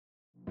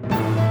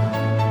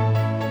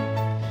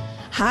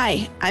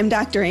Hi, I'm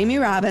Dr. Amy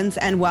Robbins,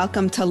 and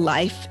welcome to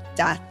Life,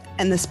 Death,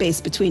 and the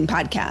Space Between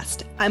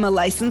podcast. I'm a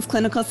licensed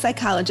clinical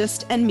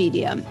psychologist and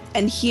medium,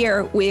 and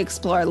here we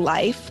explore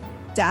life,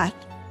 death,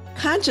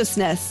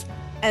 consciousness,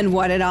 and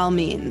what it all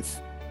means.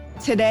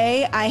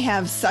 Today, I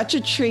have such a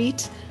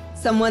treat,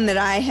 someone that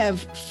I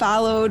have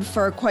followed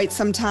for quite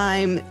some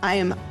time. I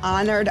am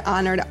honored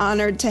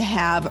to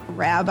have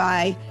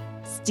Rabbi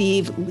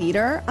Steve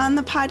Leder on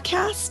the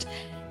podcast.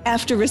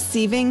 After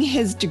receiving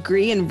his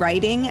degree in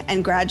writing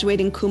and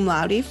graduating cum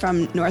laude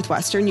from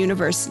Northwestern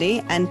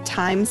University and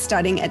time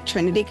studying at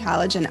Trinity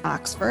College in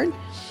Oxford,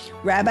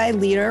 Rabbi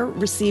Leder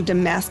received a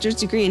master's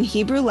degree in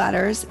Hebrew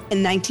letters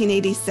in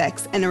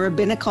 1986 and a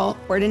rabbinical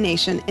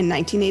ordination in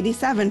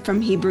 1987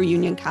 from Hebrew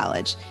Union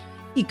College.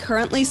 He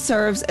currently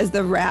serves as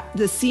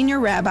the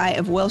senior rabbi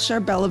of Wilshire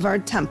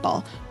Boulevard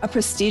Temple, a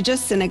prestigious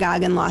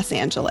synagogue in Los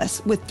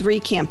Angeles with 3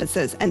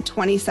 campuses and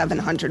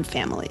 2,700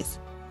 families.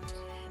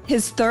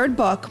 His third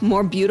book,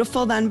 More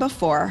Beautiful Than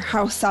Before,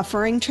 How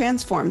Suffering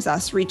Transforms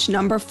Us, reached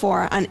number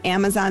 4 on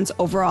Amazon's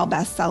overall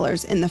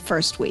bestsellers in the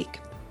first week.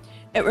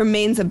 It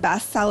remains a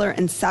bestseller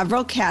in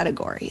several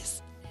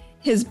categories.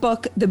 His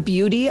book, The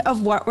Beauty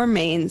of What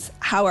Remains,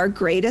 How Our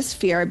Greatest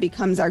Fear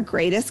Becomes Our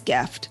Greatest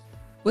Gift,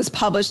 was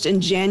published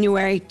in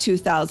January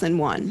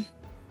 2001.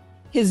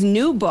 His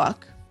new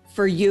book,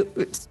 for you,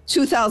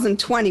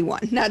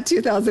 2021, not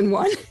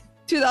 2001,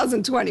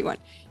 2021.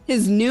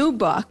 His new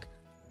book,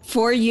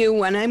 For You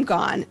When I'm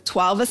Gone,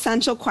 12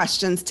 Essential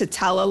Questions to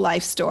Tell a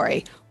Life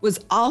Story, was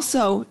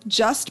also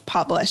just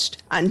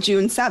published on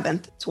June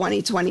 7th,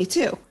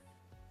 2022.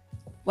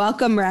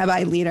 Welcome,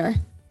 Rabbi Leder.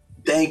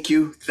 Thank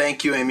you,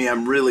 Amy.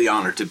 I'm really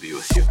honored to be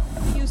with you.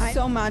 Thank you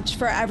so much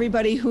for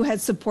everybody who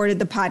has supported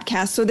the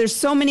podcast. So there's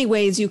so many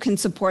ways you can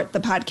support the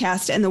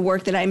podcast and the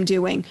work that I'm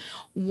doing.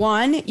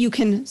 One, you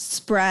can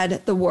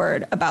spread the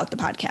word about the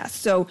podcast.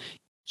 So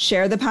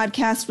share the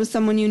podcast with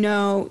someone you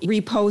know,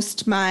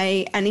 repost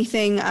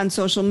anything on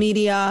social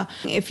media.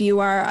 If you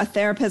are a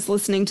therapist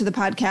listening to the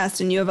podcast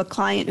and you have a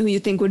client who you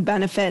think would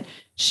benefit,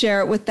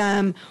 share it with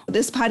them.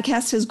 This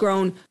podcast has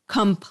grown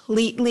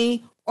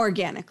completely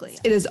organically.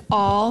 It is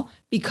all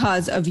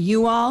because of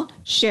you all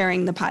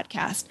sharing the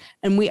podcast.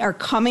 And we are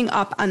coming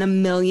up on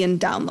 1 million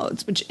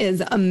downloads, which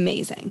is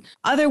amazing.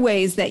 Other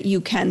ways that you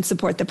can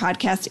support the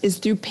podcast is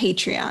through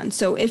Patreon.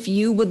 So if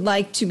you would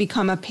like to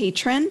become a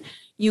patron,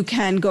 you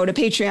can go to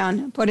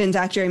Patreon, put in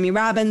Dr. Amy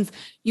Robbins.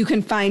 You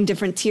can find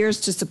different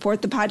tiers to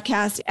support the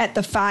podcast at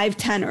the $5,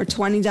 $10, or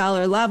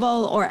 $20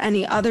 level or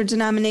any other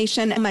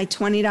denomination. And my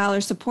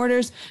 $20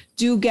 supporters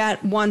do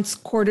get once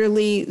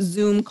quarterly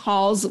Zoom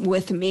calls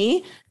with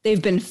me.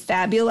 They've been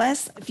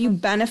fabulous. If you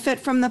benefit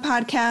from the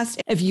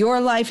podcast, if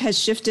your life has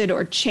shifted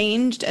or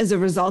changed as a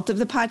result of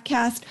the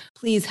podcast,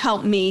 please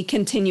help me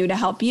continue to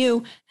help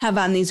you have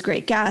on these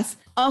great guests.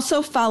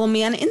 Also, follow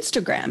me on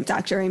Instagram,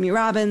 Dr. Amy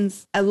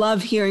Robbins. I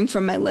love hearing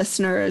from my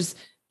listeners,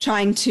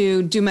 trying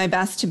to do my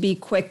best to be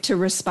quick to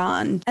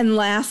respond. And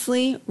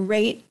lastly,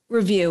 rate,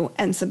 review,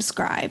 and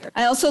subscribe.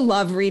 I also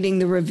love reading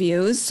the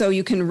reviews, so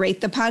you can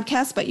rate the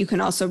podcast, but you can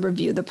also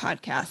review the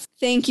podcast.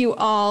 Thank you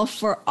all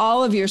for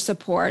all of your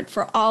support,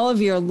 for all of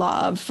your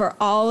love, for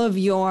all of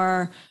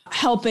your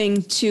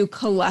helping to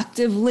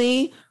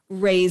collectively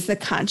raise the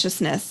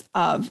consciousness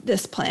of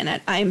this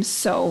planet. I am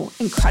so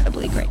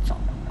incredibly grateful.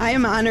 I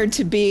am honored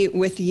to be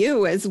with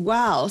you as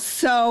well.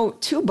 So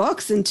 2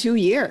 books in 2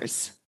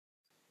 years.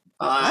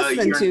 Less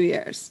than 2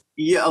 years.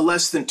 Yeah,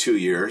 less than 2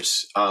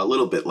 years, a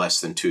little bit less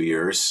than 2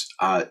 years.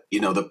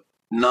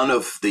 None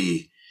of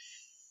the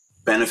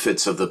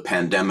benefits of the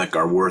pandemic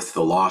are worth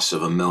the loss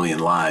of 1 million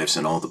lives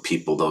and all the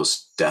people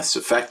those deaths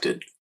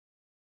affected.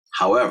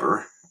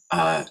 However,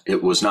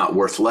 it was not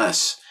worth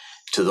less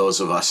to those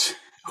of us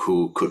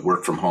who could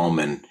work from home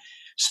and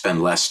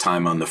spend less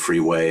time on the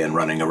freeway and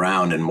running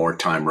around and more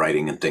time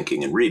writing and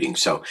thinking and reading.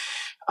 So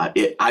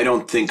I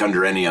don't think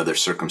under any other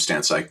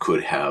circumstance I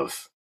could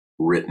have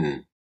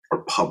written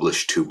or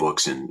published 2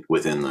 books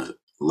within the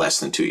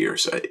less than 2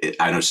 years.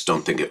 I just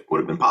don't think it would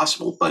have been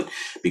possible, but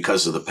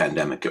because of the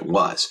pandemic, it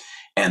was.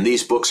 And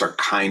these books are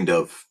kind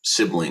of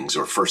siblings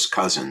or first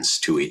cousins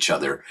to each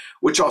other,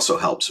 which also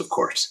helps, of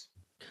course.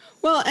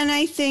 Well, and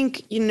I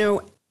think, in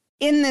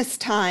this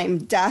time,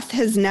 death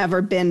has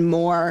never been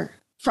more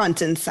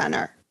front and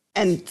center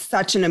and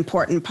such an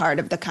important part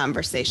of the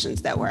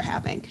conversations that we're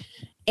having.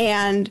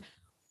 And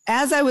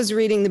as I was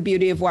reading The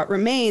Beauty of What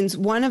Remains,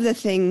 one of the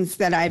things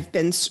that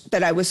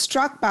I was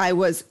struck by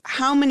was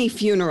how many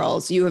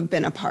funerals you have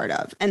been a part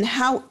of and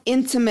how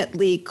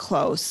intimately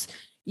close.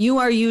 You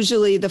are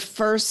usually the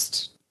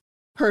first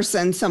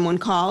person someone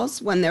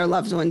calls when their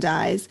loved one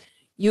dies.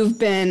 You've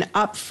been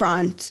up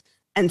front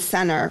and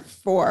center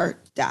for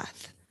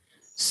death.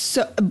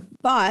 So,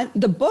 but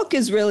the book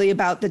is really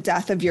about the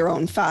death of your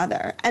own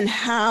father and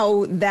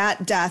how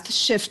that death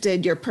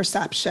shifted your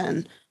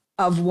perception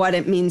of what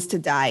it means to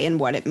die and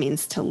what it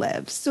means to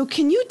live. So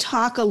can you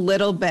talk a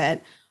little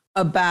bit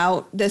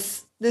about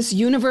this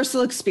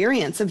universal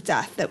experience of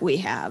death that we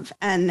have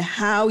and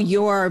how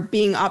your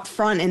being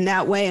upfront in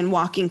that way and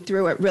walking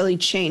through it really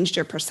changed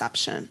your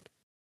perception?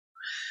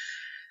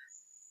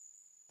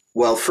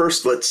 Well,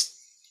 first, let's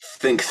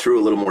think through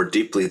a little more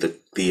deeply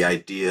the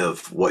idea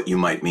of what you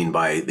might mean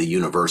by the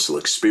universal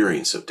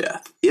experience of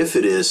death.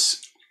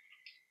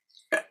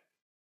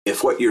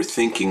 If what you're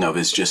thinking of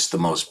is just the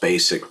most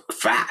basic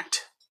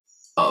fact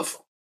of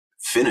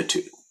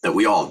finitude, that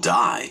we all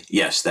die,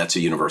 yes, that's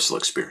a universal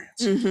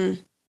experience.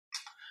 Mm-hmm.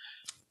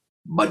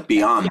 But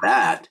beyond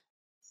that,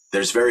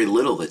 there's very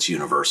little that's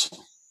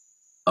universal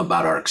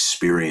about our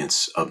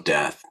experience of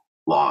death,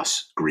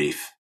 loss,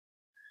 grief,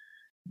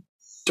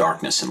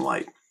 darkness, and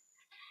light.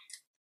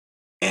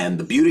 And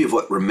the beauty of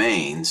what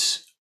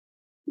remains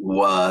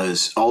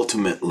was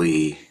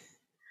ultimately,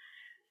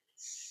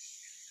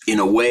 in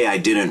a way I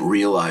didn't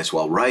realize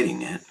while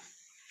writing it,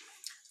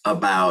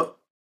 about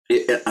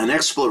an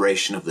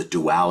exploration of the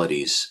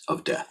dualities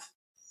of death.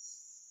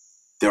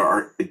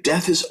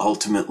 Death is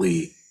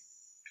ultimately,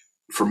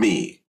 for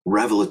me,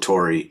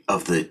 revelatory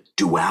of the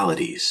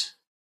dualities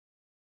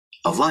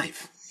of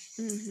life.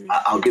 Mm-hmm.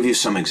 I'll give you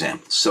some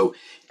examples. So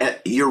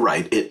you're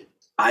right.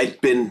 I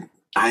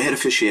had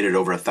officiated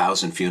over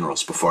 1,000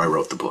 funerals before I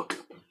wrote the book.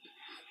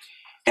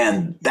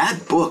 And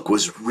that book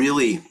was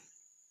really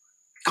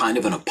kind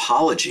of an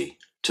apology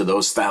to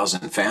those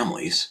 1,000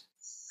 families,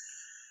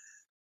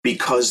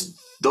 because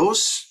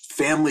those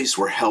families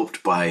were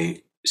helped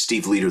by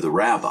Steve Leder, the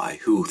rabbi,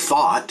 who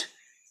thought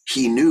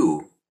he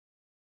knew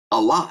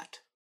a lot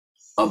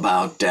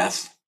about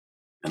death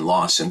and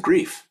loss and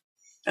grief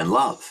and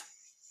love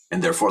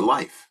and therefore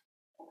life.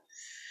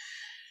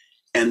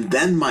 And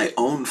then my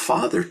own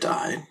father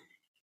died,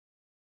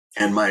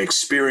 and my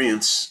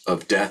experience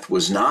of death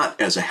was not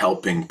as a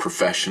helping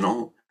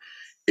professional.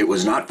 It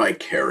was not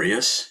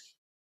vicarious.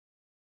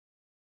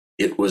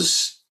 It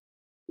was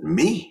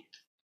me,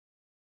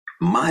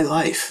 my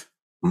life,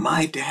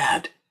 my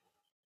dad.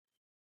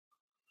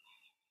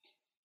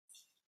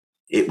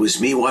 It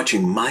was me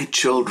watching my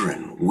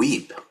children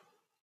weep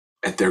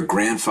at their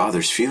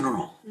grandfather's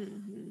funeral.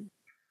 Mm-hmm.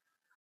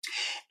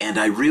 And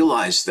I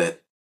realized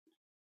that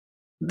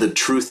the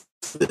truth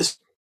of this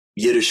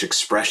Yiddish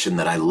expression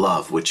that I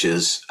love, which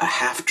is a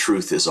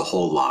half-truth is a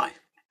whole lie.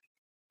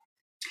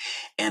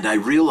 And I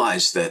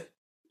realized that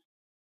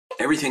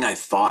everything I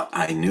thought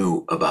I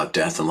knew about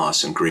death and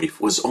loss and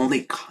grief was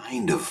only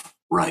kind of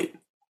right.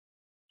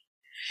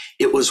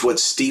 It was what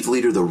Steve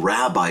Leder, the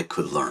rabbi,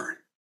 could learn.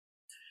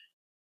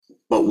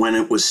 But when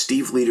it was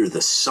Steve Leder,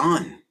 the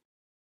son,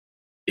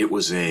 it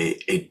was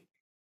a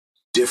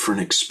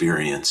different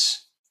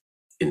experience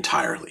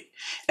entirely.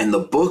 And the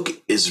book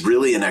is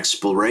really an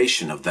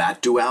exploration of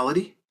that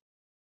duality,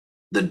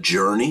 the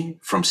journey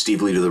from Steve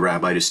Leder, the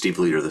rabbi, to Steve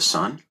Leder, the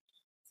son.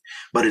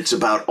 But it's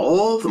about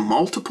all the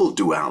multiple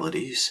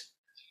dualities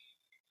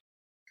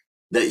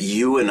that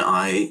you and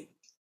I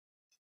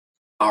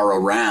are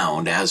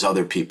around as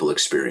other people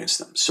experience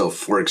them. So,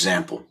 for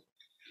example,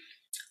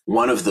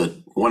 one of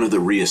the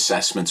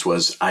reassessments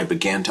was I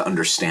began to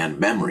understand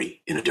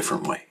memory in a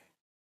different way.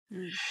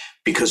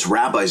 Because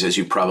rabbis, as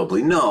you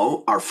probably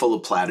know, are full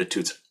of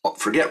platitudes.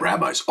 Forget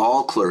rabbis,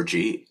 all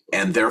clergy,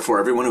 and therefore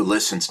everyone who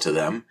listens to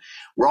them,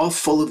 we're all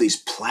full of these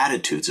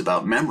platitudes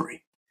about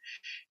memory.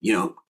 You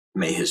know,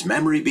 may his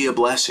memory be a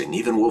blessing.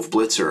 Even Wolf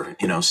Blitzer,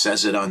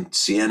 says it on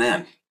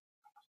CNN.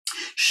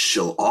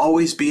 She'll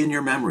always be in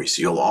your memories.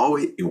 You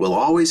will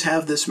always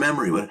have this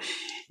memory.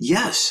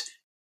 Yes,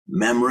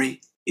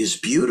 memory is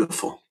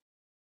beautiful,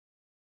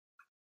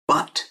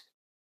 but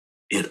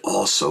it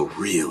also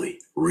really,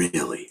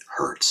 really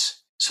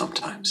hurts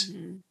sometimes.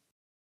 Mm-hmm.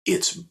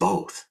 It's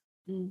both.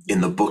 Mm-hmm.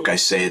 In the book, I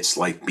say it's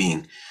like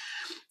being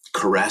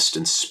caressed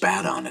and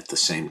spat on at the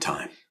same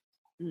time.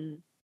 Mm-hmm.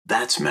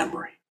 That's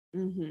memory.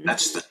 Mm-hmm.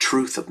 That's the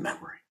truth of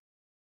memory.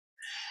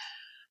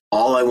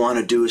 All I want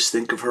to do is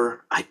think of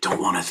her. I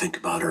don't want to think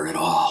about her at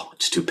all.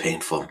 It's too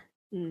painful.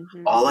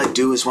 Mm-hmm. All I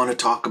do is want to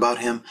talk about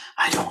him.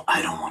 I don't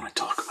want to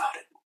talk about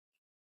it.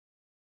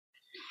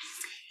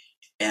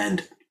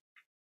 And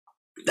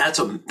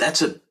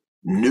that's a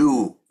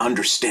new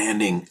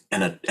understanding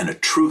and a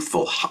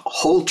truthful,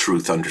 whole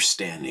truth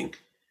understanding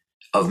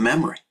of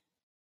memory.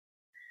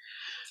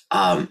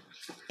 And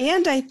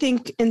I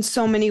think in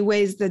so many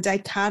ways, the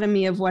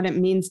dichotomy of what it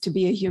means to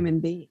be a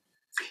human being.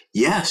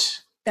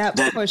 Yes. That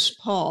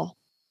push-pull.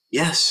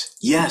 Yes.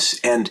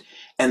 And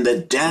the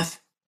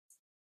death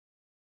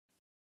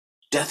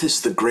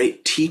is the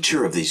great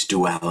teacher of these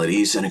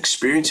dualities and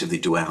experience of the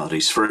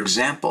dualities. For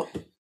example,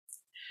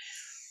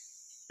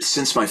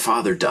 since my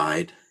father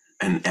died,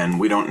 and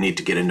we don't need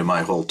to get into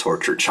my whole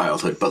tortured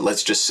childhood, but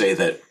let's just say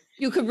that...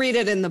 You could read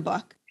it in the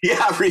book.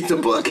 Yeah, read the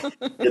book.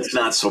 It's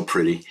not so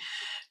pretty.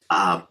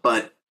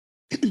 But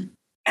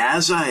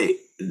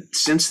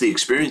since the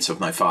experience of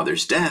my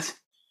father's death,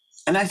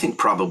 and I think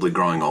probably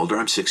growing older,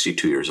 I'm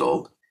 62 years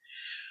old,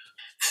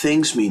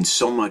 things mean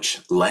so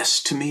much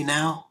less to me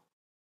now,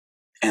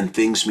 and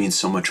things mean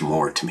so much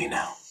more to me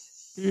now.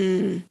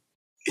 Mm.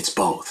 It's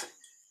both.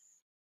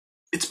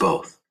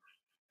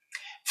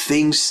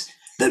 Things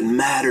that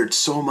mattered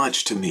so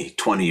much to me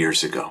 20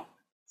 years ago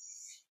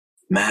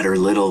matter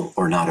little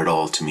or not at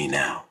all to me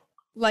now.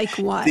 Like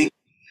what?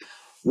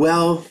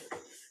 Well,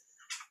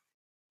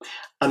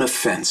 an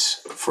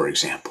offense, for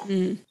example.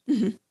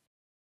 Mm-hmm.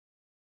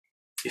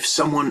 If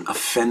someone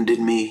offended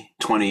me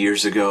 20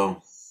 years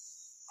ago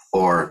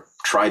or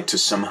tried to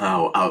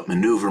somehow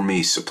outmaneuver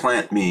me,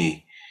 supplant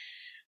me,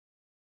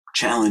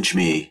 challenge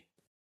me,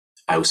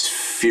 I was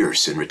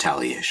fierce in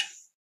retaliation.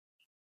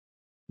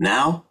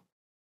 Now,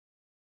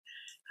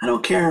 I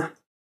don't care.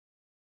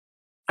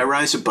 I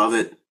rise above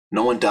it.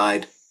 No one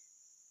died.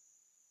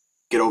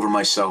 Get over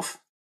myself.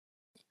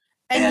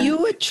 And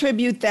you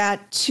attribute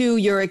that to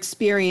your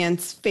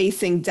experience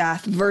facing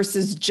death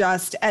versus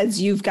just as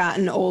you've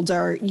gotten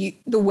older,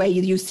 the way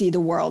you see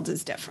the world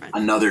is different.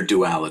 Another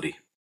duality.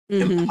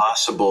 Mm-hmm.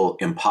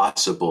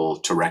 Impossible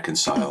to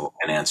reconcile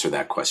and answer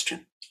that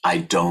question. I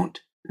don't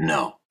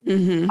know.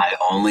 Mm-hmm. I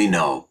only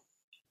know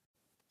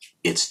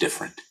it's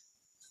different.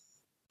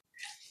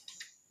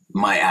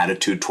 My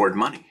attitude toward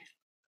money.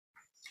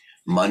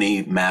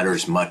 Money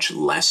matters much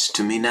less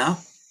to me now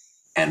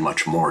and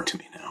much more to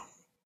me now.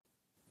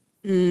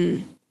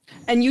 Mm.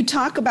 And you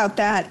talk about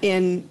that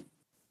in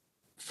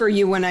For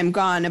You When I'm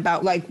Gone,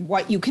 about like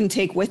what you can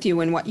take with you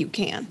and what you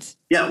can't.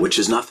 Yeah, which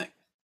is nothing.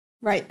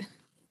 Right.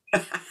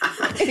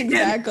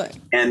 Exactly.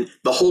 And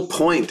the whole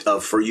point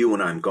of For You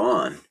When I'm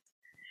Gone,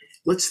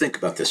 let's think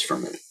about this for a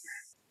minute.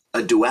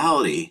 A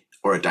duality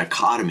or a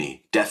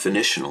dichotomy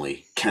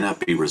definitionally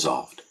cannot be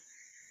resolved.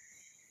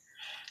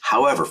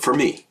 However, for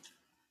me,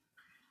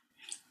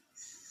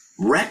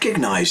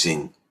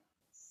 recognizing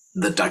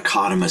the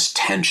dichotomous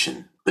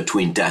tension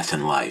between death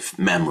and life,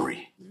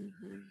 memory,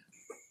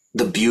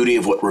 the beauty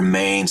of what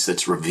remains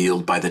that's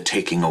revealed by the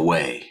taking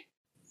away,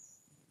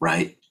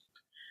 right?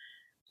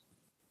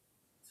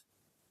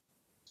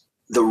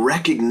 The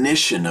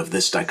recognition of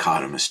this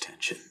dichotomous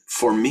tension,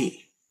 for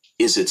me,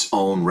 is its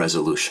own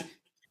resolution.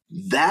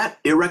 That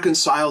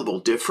irreconcilable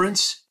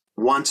difference,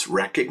 once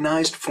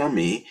recognized for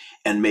me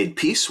and made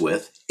peace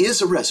with,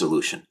 is a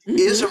resolution,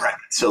 is a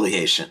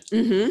reconciliation.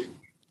 Mm-hmm.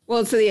 Well,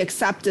 it's the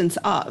acceptance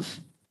of.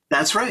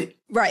 That's right.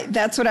 Right.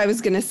 That's what I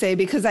was going to say,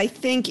 because I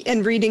think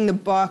in reading the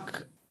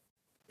book,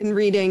 in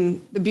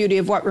reading The Beauty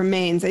of What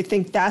Remains, I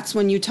think that's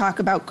when you talk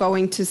about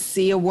going to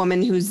see a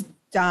woman who's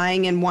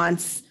dying and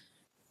wants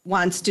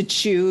to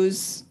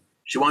choose.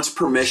 She wants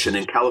permission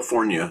in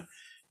California.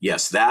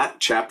 Yes, that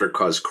chapter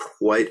caused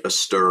quite a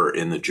stir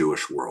in the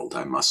Jewish world,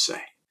 I must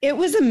say. It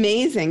was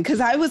amazing because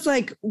I was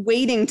like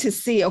waiting to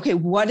see, okay,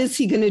 what is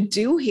he going to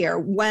do here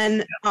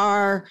when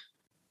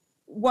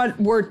what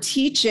we're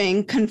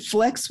teaching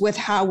conflicts with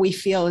how we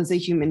feel as a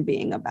human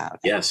being about it.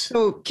 Yes.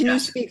 So can you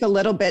speak a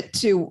little bit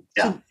to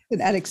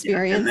that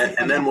experience? Yeah.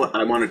 And then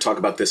I want to talk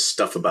about this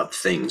stuff about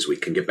things. We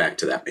can get back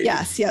to that maybe.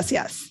 Yes.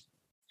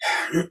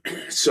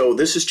 So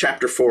this is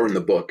chapter 4 in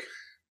the book.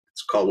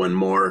 It's called When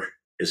More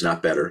Is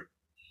Not Better.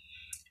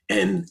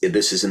 And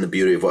this is in The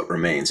Beauty of What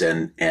Remains.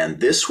 And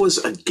this was,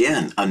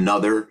 again,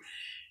 another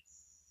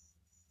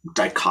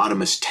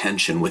dichotomous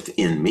tension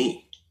within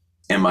me.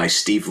 Am I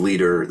Steve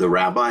Leder, the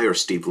rabbi, or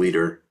Steve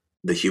Leder,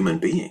 the human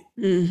being?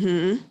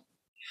 Mm-hmm.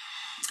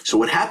 So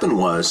what happened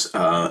was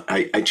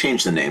I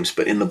changed the names,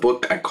 but in the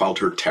book, I called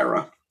her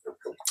Tara.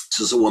 This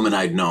is a woman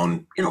I'd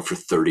known, for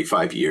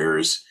 35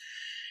 years,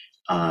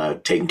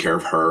 taking care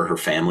of her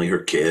family, her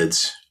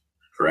kids,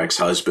 her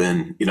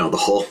ex-husband, the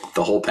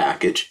whole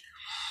package.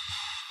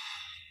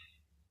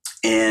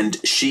 And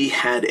she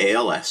had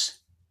ALS,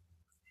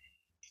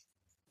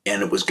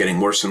 and it was getting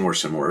worse and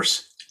worse and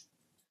worse.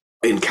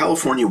 In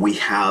California, we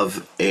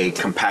have a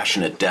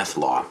compassionate death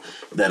law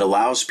that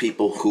allows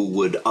people who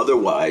would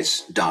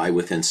otherwise die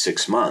within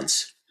 6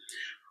 months,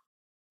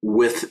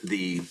 with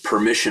the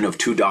permission of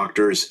 2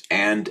 doctors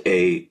and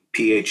a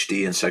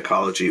PhD in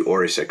psychology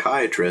or a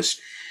psychiatrist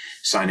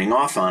signing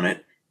off on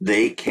it,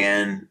 they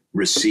can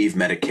receive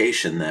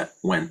medication that,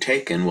 when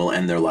taken, will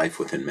end their life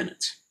within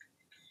minutes.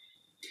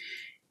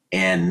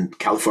 And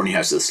California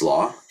has this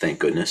law, thank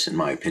goodness, in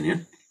my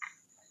opinion.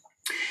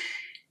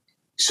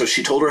 So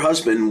she told her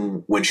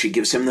husband, when she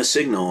gives him the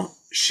signal,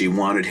 she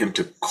wanted him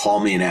to call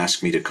me and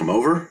ask me to come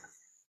over.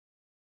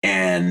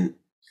 And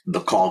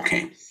the call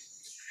came.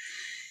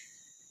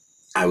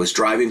 I was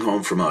driving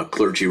home from a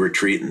clergy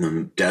retreat in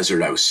the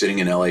desert. I was sitting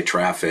in LA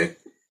traffic,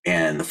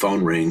 and the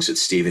phone rings.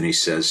 It's Steve, and he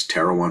says,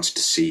 "Tara wants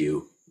to see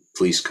you.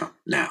 Please come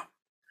now."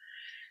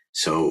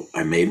 So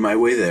I made my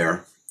way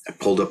there. I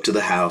pulled up to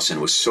the house, and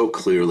it was so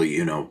clearly,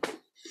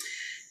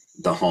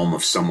 the home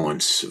of someone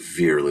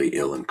severely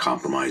ill and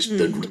compromised.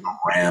 Mm-hmm. The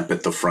ramp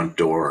at the front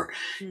door,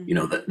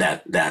 mm-hmm.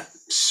 that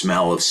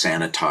smell of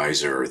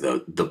sanitizer,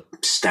 the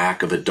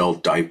stack of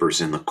adult diapers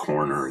in the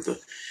corner, the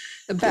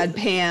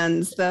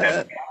bedpans,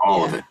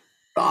 all of it,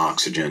 the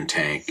oxygen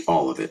tank,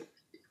 all of it.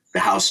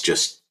 The house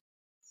just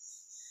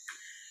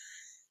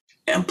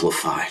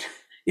amplified.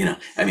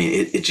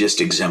 It just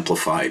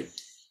exemplified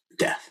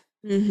death,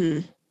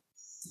 mm-hmm.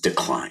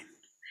 decline.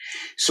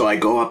 So I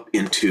go up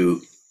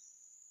into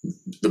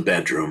the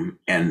bedroom,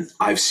 and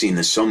I've seen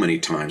this so many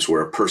times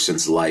where a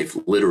person's life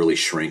literally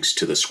shrinks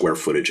to the square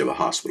footage of a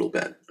hospital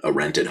bed, a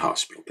rented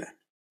hospital bed.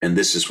 And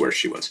this is where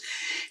she was.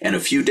 And a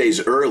few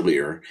days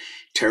earlier,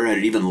 Tara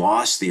had even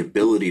lost the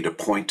ability to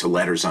point to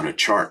letters on a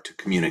chart to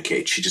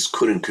communicate. She just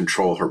couldn't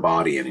control her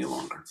body any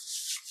longer.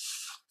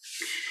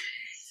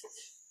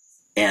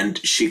 And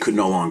she could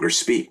no longer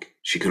speak.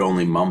 She could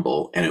only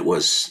mumble, and it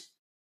was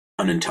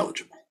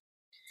unintelligible.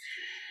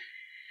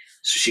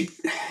 So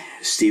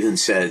Stephen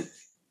said,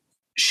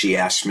 she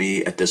asked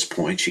me at this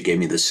point, she gave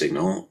me the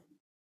signal.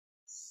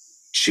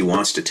 She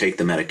wants to take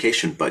the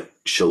medication, but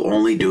she'll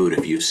only do it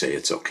if you say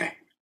it's okay.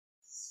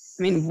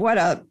 I mean, what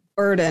a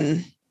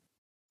burden.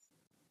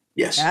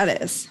 Yes.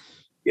 That is.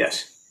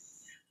 Yes.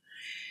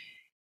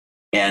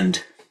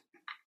 And,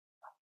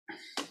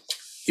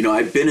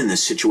 I've been in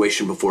this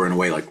situation before in a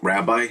way, like,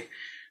 Rabbi,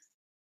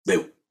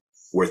 that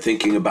we're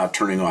thinking about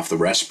turning off the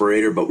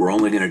respirator, but we're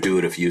only going to do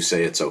it if you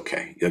say it's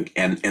okay.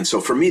 And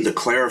so for me, the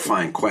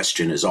clarifying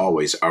question is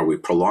always, are we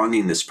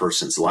prolonging this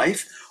person's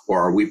life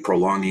or are we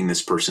prolonging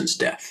this person's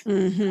death?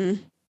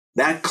 Mm-hmm.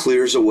 That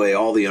clears away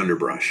all the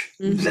underbrush.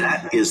 Mm-hmm.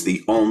 That is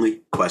the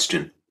only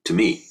question to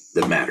me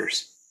that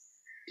matters.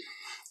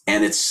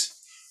 And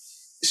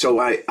so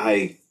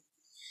I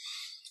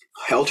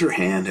held her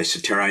hand. I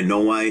said, Tara, I know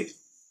why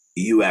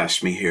you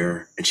asked me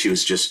here. And she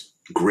was just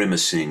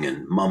grimacing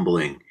and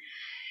mumbling.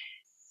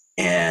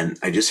 And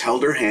I just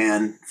held her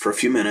hand for a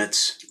few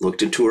minutes,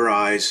 looked into her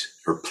eyes,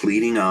 her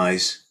pleading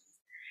eyes.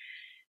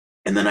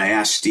 And then I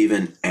asked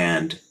Stephen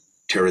and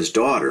Tara's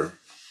daughter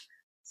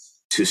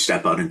to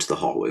step out into the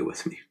hallway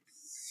with me.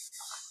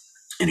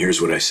 And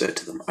here's what I said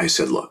to them. I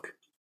said, look,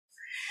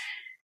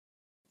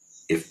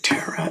 if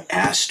Tara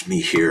asked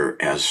me here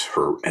as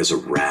a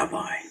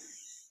rabbi,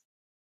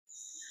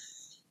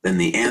 then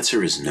the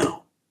answer is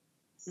no.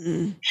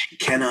 She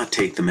cannot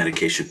take the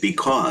medication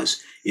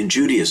because in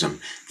Judaism,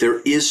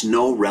 there is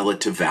no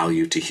relative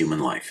value to human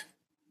life.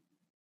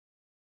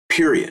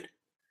 Period.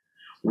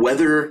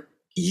 Whether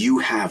you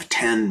have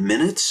 10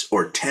 minutes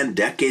or 10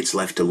 decades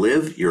left to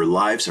live, your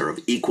lives are of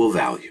equal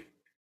value.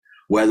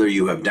 Whether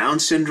you have Down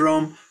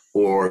syndrome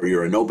or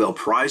you're a Nobel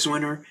Prize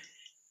winner,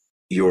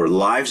 your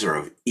lives are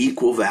of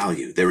equal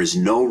value. There is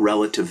no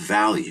relative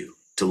value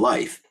to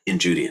life in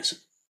Judaism.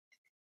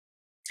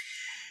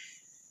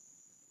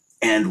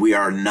 And we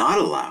are not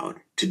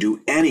allowed to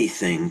do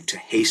anything to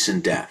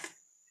hasten death.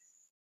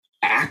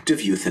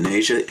 Active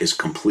euthanasia is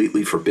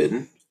completely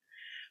forbidden.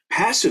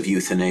 Passive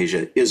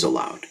euthanasia is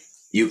allowed.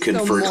 You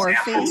can, for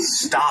example,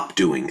 stop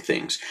doing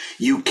things.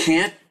 You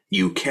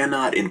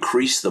cannot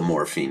increase the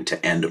morphine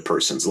to end a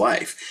person's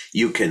life.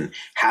 You can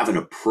have an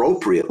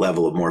appropriate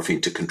level of morphine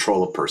to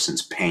control a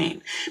person's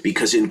pain,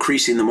 because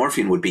increasing the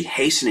morphine would be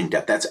hastening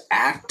death. That's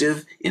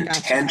active,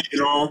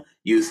 intentional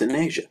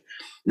euthanasia.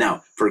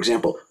 Now, for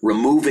example,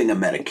 removing a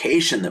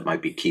medication that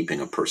might be keeping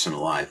a person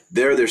alive,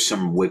 there's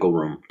some wiggle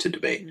room to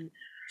debate.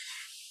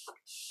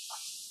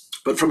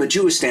 But from a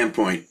Jewish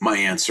standpoint, my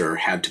answer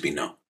had to be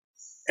no.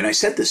 And I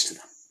said this to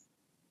them.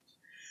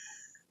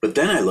 But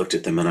then I looked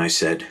at them and I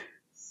said,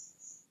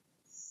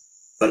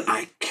 but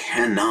I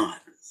cannot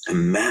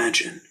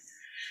imagine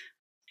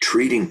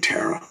treating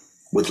Tara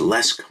with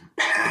less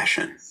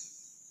compassion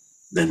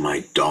than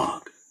my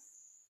dog.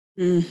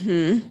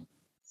 Mm-hmm.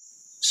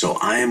 So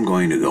I am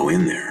going to go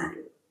in there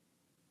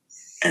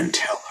and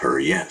tell her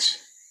yes.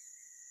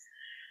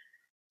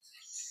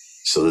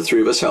 So the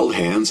three of us held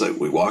hands.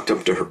 We walked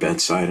up to her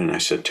bedside and I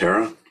said,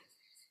 Tara,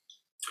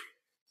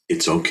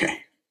 it's okay.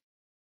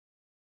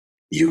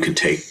 You can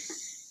take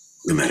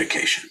the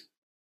medication.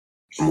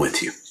 I'm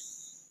with you.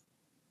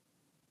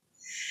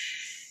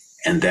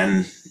 And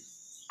then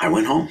I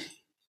went home.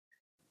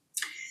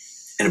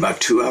 And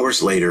about 2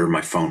 hours later,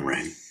 my phone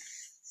rang.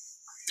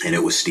 And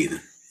it was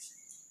Stephen.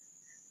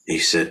 He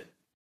said,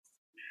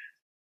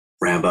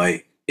 Rabbi,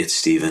 it's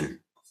Stephen.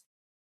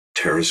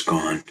 Tara's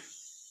gone.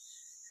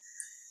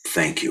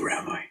 Thank you,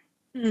 Rabbi.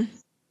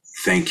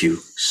 Thank you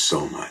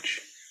so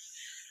much.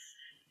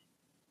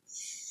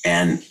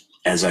 And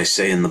as I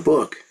say in the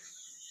book,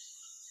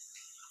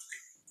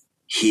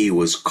 he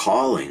was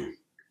calling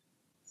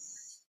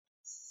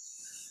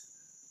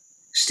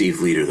Steve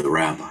Leder the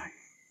rabbi,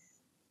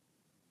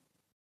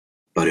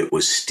 but it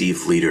was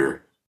Steve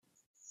Leder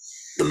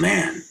the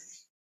man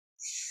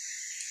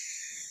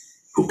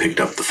who picked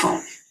up the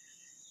phone.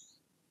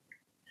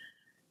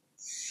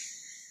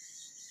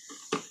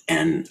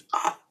 And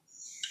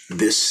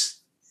this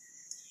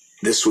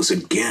was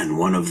again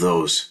one of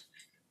those,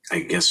 I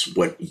guess,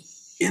 what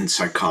in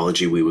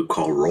psychology we would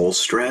call role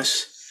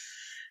stress,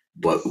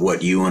 but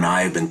what you and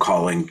I have been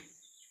calling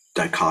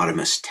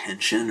dichotomous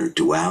tension or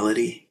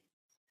duality.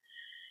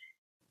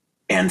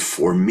 And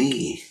for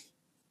me,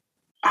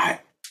 I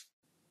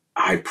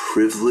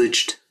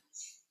privileged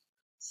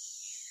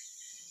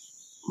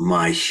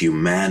my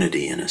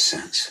humanity, in a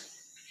sense,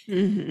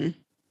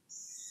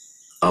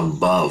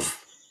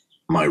 above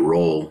my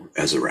role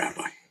as a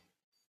rabbi.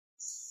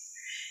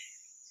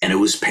 And it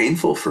was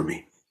painful for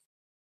me.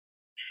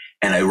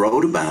 And I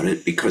wrote about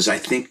it because I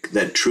think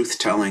that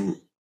truth-telling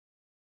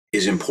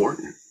is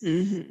important.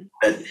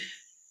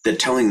 That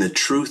telling the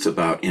truth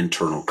about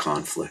internal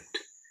conflict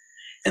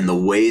and the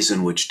ways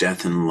in which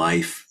death and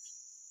life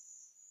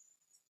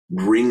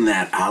bring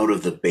that out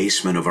of the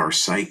basement of our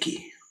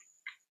psyche.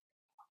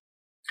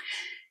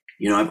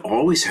 I've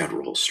always had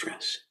role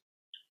stress.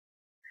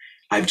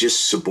 I've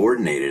just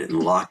subordinated it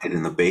and locked it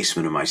in the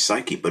basement of my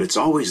psyche, but it's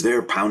always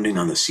there pounding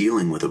on the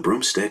ceiling with a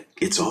broomstick.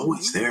 It's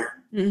always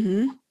there.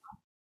 Mm-hmm.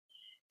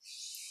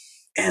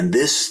 And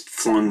this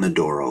flung the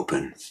door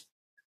open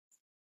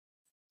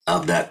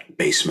of that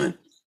basement,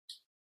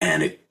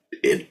 and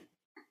it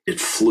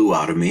flew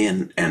out of me,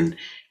 and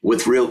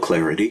with real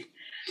clarity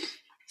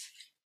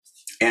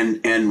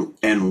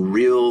and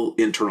real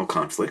internal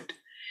conflict.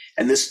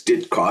 And this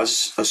did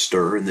cause a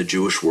stir in the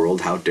Jewish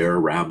world. How dare a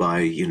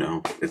rabbi,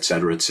 et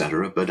cetera, et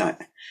cetera.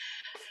 But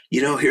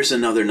here's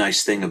another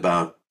nice thing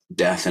about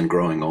death and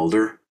growing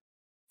older.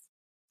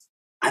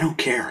 I don't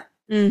care.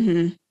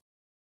 Mm-hmm.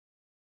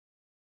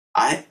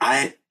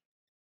 I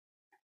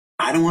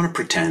don't want to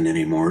pretend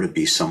anymore to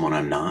be someone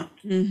I'm not.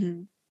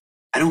 Mm-hmm.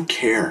 I don't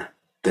care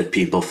that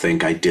people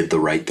think I did the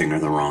right thing or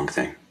the wrong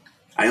thing.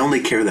 I only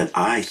care that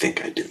I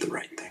think I did the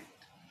right thing.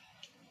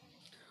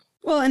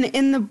 Well, and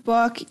in the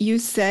book, you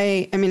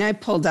say, I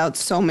pulled out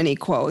so many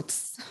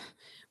quotes,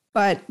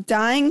 but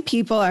dying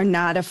people are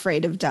not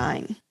afraid of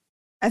dying.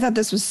 I thought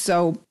this was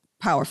so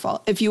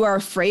powerful. If you are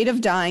afraid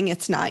of dying,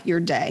 it's not your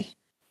day.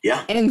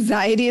 Yeah.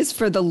 Anxiety is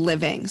for the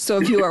living. So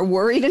if you are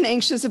worried and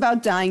anxious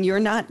about dying, you're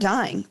not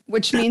dying,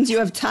 which means you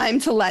have time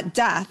to let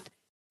death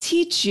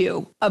teach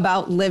you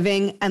about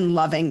living and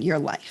loving your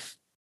life.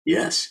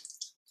 Yes.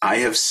 I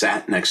have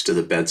sat next to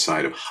the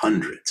bedside of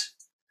hundreds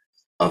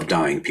of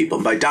dying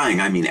people. By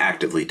dying, I mean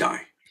actively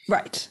dying.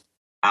 Right.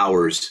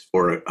 Hours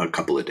or a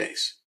couple of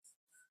days.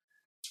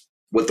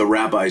 What the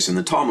rabbis in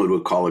the Talmud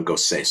would call a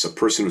goses, a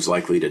person who's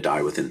likely to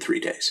die within 3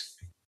 days.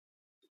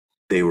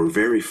 They were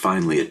very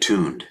finely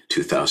attuned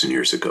 2,000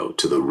 years ago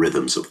to the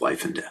rhythms of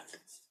life and death.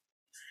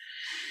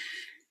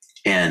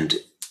 And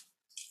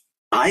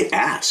I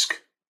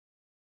ask,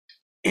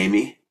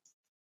 Amy,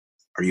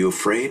 are you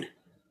afraid?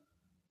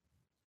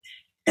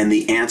 And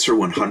the answer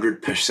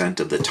 100%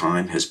 of the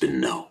time has been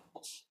no.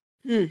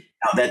 Now,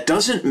 that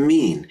doesn't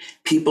mean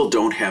people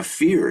don't have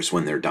fears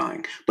when they're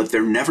dying, but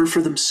they're never for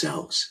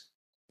themselves.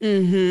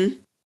 Mm-hmm.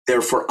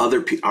 They're for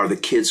other people. Are the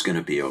kids going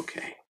to be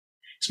okay?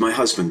 Is my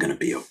husband going to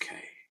be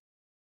okay?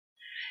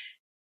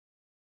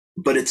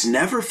 But it's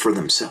never for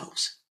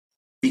themselves,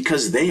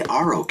 because they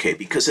are okay.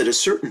 Because at a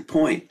certain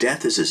point,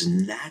 death is as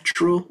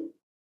natural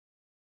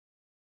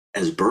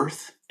as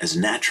birth, as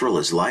natural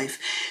as life.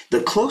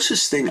 The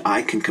closest thing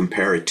I can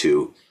compare it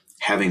to,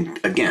 having,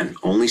 again,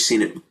 only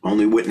seen it,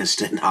 only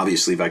witnessed it,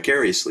 obviously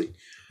vicariously,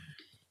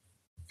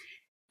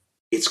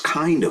 it's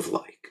kind of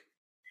like,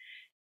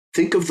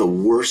 think of the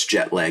worst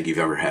jet lag you've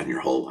ever had in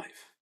your whole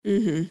life.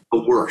 Mm-hmm.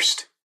 The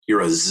worst.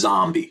 You're a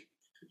zombie.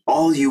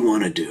 All you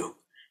want to do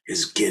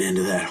is get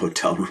into that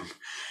hotel room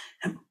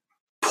and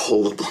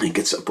pull the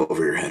blankets up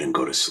over your head and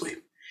go to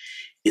sleep.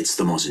 It's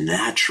the most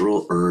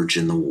natural urge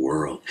in the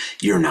world.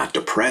 You're not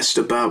depressed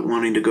about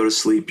wanting to go to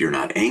sleep. You're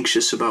not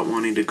anxious about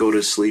wanting to go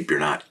to sleep. You're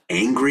not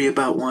angry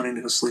about wanting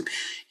to go to sleep.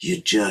 You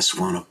just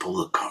want to pull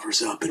the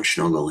covers up and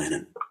snuggle in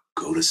and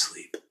go to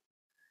sleep.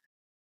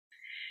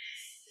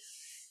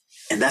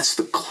 And that's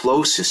the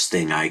closest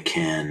thing I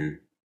can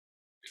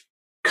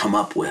come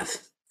up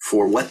with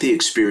for what the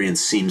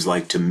experience seems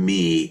like to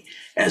me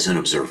as an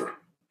observer.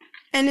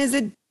 And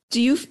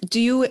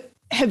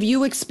have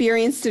you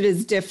experienced it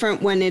as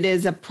different when it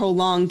is a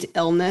prolonged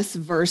illness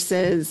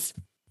versus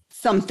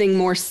something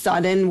more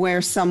sudden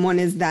where someone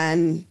is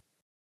then,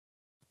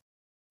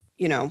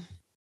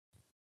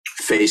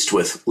 faced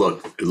with,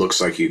 look, it looks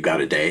like you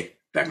got a day,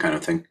 that kind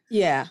of thing.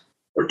 Yeah.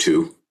 Or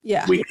two.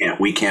 Yeah.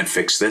 We can't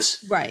fix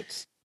this.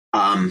 Right.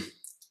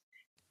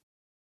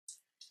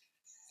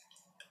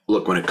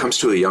 Look, when it comes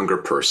to a younger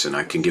person,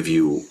 I can give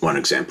you one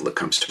example that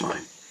comes to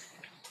mind.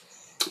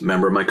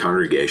 Member of my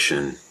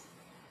congregation,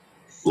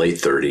 late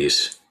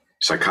 30s,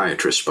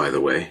 psychiatrist, by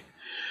the way,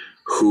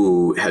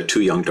 who had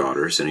 2 young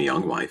daughters and a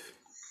young wife.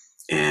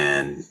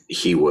 And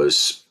he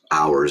was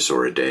hours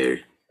or a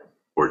day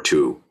or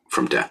 2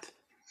 from death.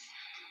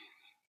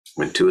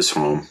 Went to his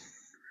home,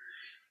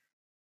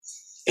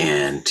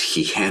 and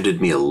he handed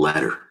me a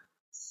letter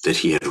that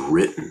he had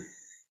written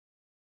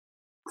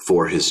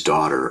for his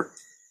daughter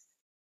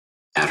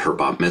at her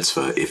bat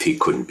mitzvah if he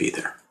couldn't be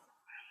there.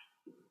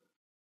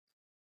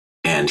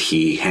 And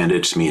he handed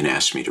it to me and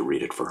asked me to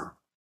read it for her.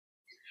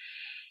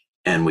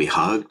 And we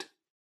hugged,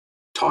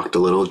 talked a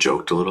little,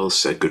 joked a little,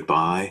 said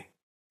goodbye.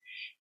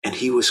 And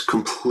he was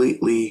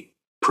completely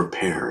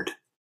prepared.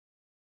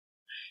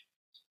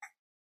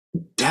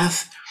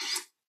 Death,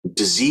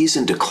 disease,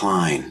 and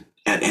decline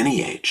at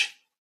any age,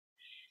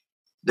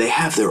 they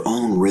have their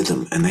own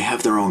rhythm and they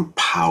have their own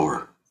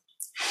power.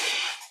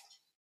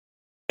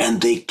 And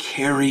they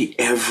carry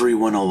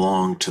everyone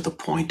along to the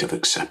point of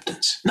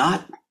acceptance.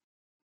 Not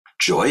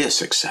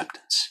joyous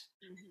acceptance,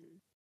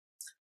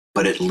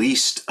 but at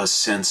least a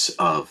sense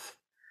of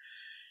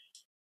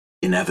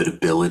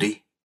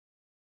inevitability,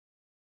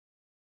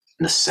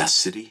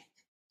 necessity.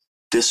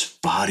 This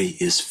body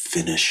is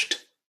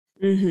finished.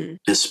 Mm-hmm.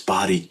 This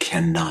body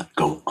cannot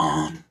go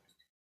on.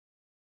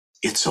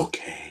 It's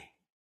okay.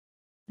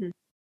 Hmm.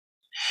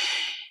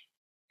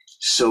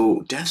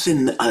 So death,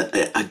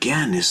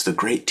 again, is the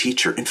great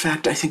teacher. In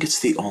fact, I think it's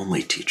the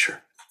only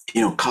teacher.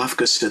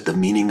 Kafka said the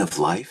meaning of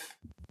life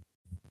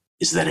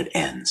is that it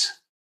ends.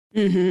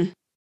 Mm-hmm.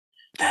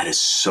 That is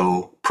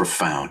so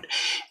profound.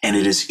 And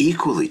it is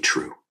equally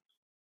true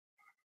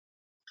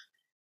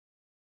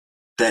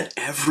that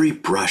every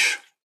brush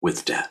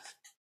with death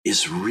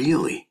is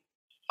really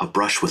a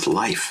brush with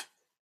life,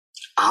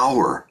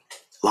 our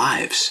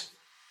lives.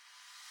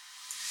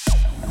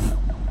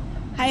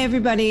 Hi,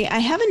 everybody. I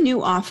have a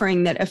new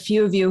offering that a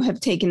few of you have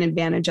taken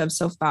advantage of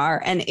so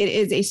far, and it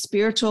is a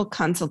spiritual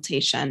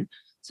consultation.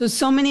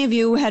 So many of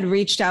you had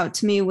reached out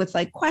to me with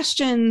like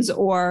questions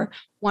or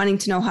wanting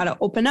to know how to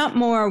open up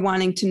more,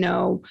 wanting to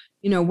know,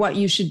 what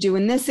you should do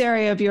in this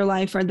area of your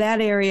life or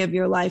that area of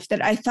your life,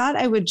 that I thought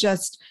I would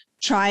just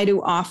try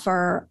to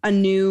offer a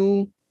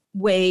new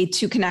way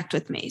to connect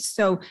with me.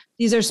 So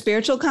these are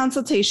spiritual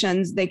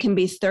consultations. They can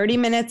be 30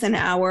 minutes, an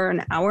hour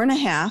and a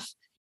half.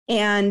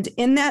 And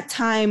in that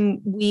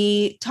time,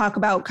 we talk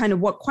about kind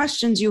of what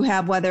questions you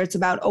have, whether it's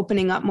about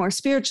opening up more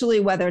spiritually,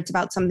 whether it's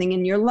about something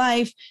in your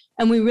life.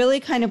 And we really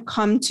kind of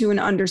come to an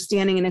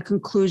understanding and a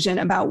conclusion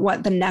about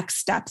what the next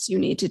steps you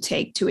need to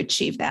take to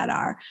achieve that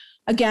are.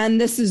 Again,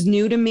 this is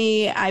new to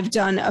me. I've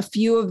done a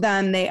few of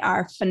them. They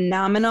are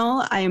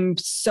phenomenal. I am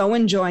so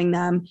enjoying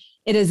them.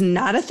 It is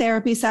not a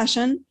therapy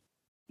session.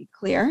 Be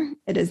clear,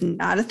 it is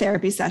not a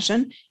therapy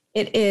session.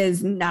 It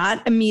is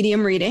not a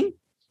medium reading.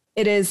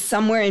 It is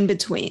somewhere in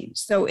between.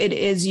 So it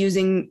is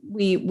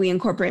we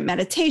incorporate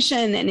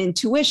meditation and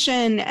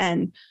intuition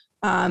and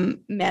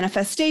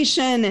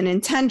manifestation and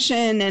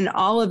intention and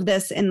all of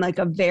this in like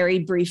a very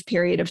brief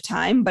period of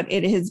time, but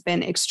it has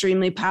been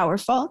extremely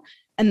powerful.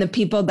 And the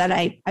people that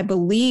I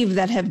believe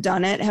that have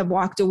done it have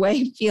walked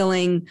away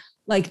feeling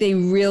like they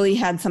really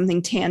had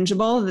something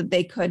tangible that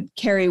they could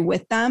carry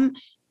with them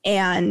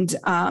and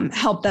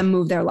help them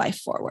move their life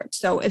forward.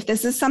 So if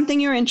this is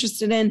something you're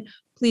interested in,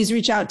 please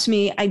reach out to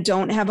me. I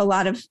don't have a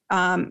lot of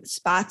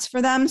spots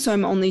for them, so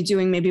I'm only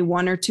doing maybe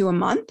 1 or 2 a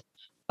month,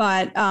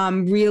 but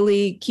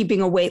really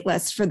keeping a wait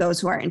list for those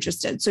who are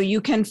interested. So you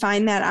can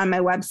find that on my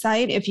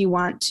website if you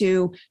want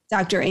to,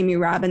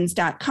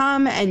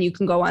 dramyrobbins.com, and you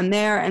can go on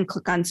there and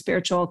click on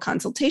spiritual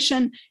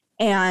consultation,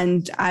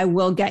 and I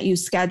will get you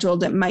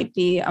scheduled. It might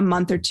be a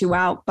month or 2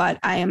 out, but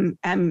I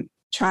am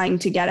trying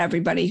to get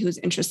everybody who's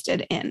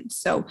interested in.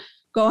 So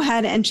go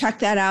ahead and check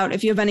that out.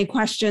 If you have any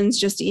questions,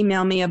 just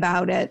email me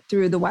about it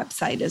through the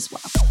website as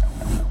well.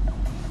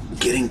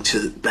 Getting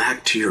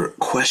back to your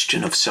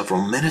question of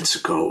several minutes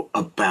ago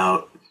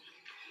about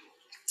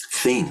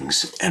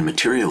things and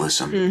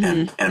materialism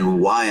and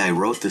why I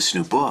wrote this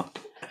new book,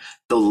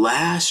 the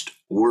last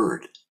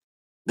word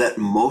that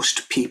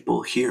most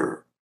people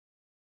hear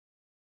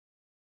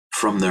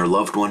from their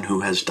loved one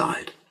who has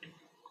died,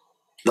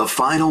 the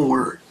final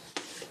word,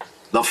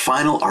 the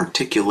final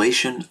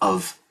articulation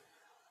of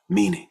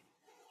meaning,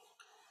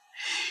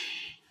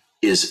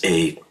 is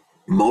a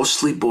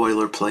mostly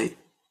boilerplate,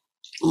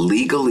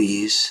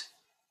 legalese,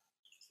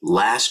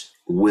 last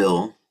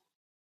will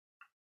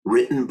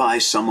written by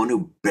someone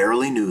who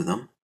barely knew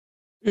them,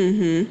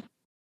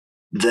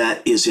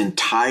 that is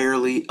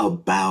entirely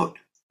about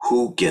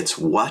who gets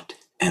what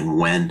and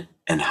when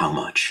and how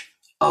much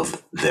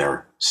of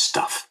their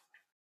stuff.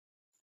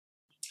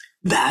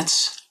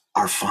 That's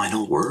our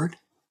final word.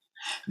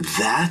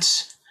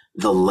 That's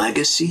the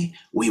legacy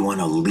we want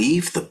to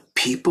leave the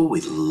people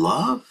we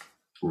love?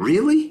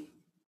 Really?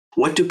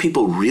 What do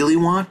people really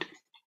want?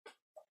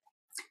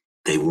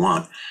 They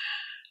want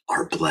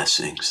our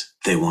blessings.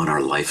 They want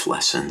our life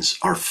lessons,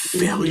 our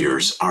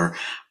failures, our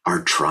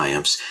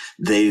triumphs.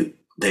 They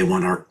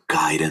want our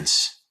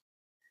guidance.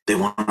 They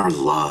want our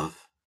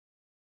love.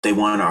 They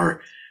want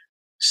our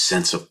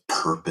sense of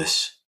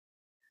purpose.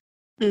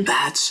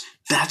 That's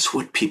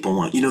what people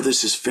want.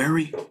 There's this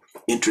very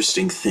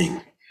interesting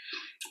thing,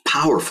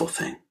 powerful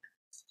thing.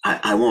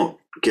 I won't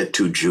get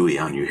too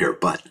Jewy on you here,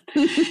 but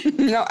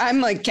no,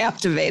 I'm like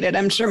captivated.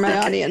 I'm sure my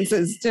audience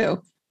is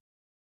too.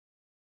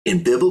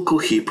 In biblical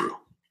Hebrew,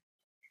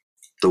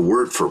 the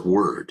word for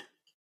word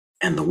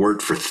and the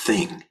word for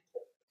thing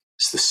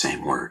is the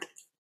same word,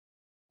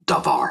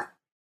 davar.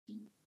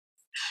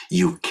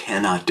 You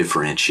cannot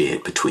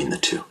differentiate between the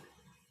two.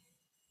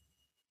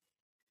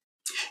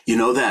 You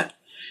know that,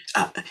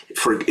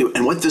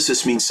 and what does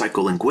this mean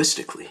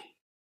psycholinguistically?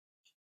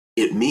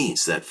 It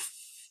means that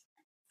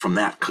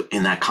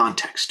in that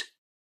context,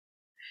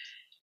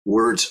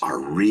 words are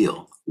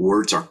real,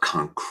 words are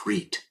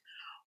concrete,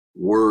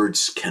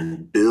 words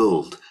can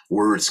build,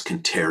 words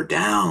can tear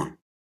down,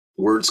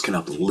 words can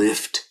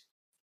uplift,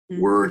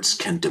 words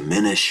can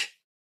diminish.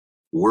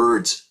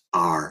 Words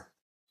are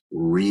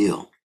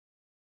real.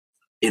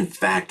 In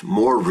fact,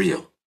 more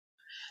real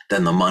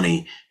than the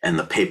money and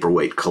the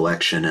paperweight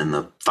collection and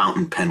the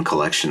fountain pen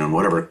collection and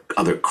whatever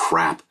other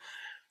crap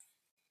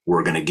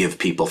we're going to give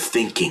people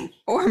thinking.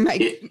 Or my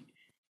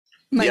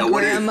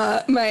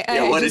grandma,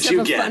 I just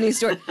have a funny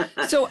story.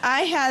 So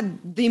I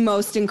had the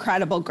most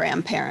incredible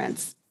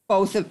grandparents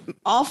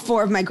all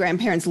four of my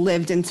grandparents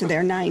lived into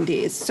their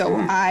 90s. So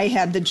I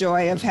had the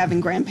joy of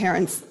having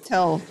grandparents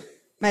till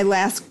my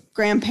last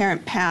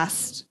grandparent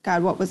passed.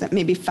 God, what was it?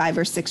 Maybe 5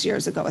 or 6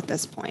 years ago at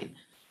this point.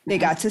 They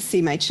got to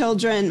see my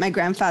children. My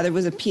grandfather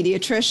was a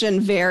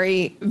pediatrician,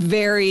 very,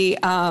 very,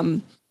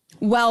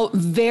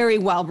 very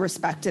well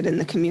respected in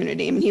the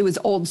community. I mean, he was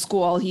old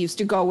school. He used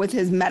to go with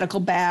his medical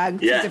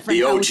bag. Yeah, to different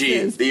the OG,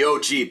 houses. the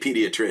OG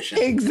pediatrician.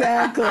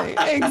 Exactly.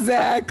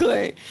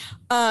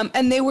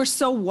 And they were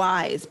so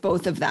wise,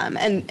 both of them,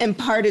 and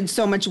imparted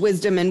so much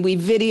wisdom. And we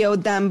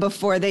videoed them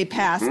before they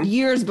passed,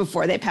 years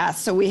before they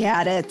passed. So we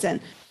had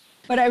it.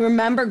 But I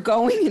remember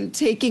going and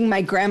taking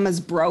my grandma's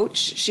brooch.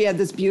 She had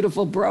this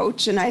beautiful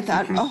brooch. And I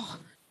thought, oh,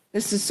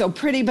 this is so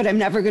pretty, but I'm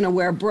never going to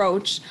wear a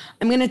brooch.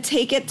 I'm going to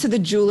take it to the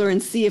jeweler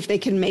and see if they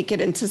can make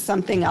it into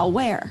something I'll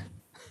wear.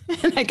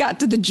 And I got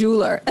to the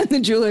jeweler, and the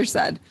jeweler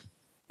said,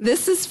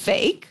 this is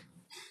fake.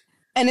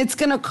 And it's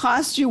going to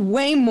cost you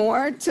way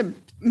more to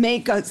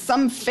make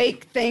some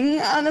fake thing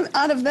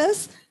out of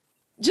this.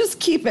 Just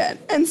keep it.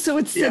 And so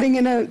it's sitting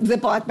in a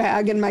Ziploc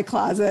bag in my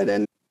closet.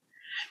 And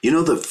you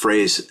know the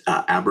phrase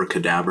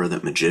abracadabra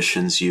that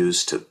magicians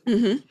use to,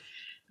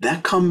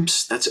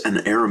 that's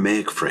an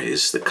Aramaic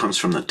phrase that comes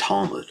from the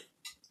Talmud,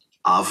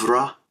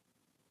 avra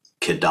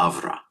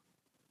kedavra,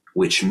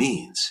 which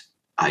means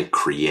I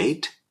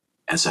create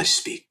as I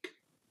speak.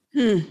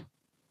 And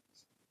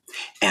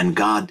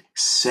God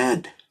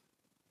said,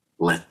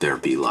 let there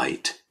be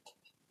light.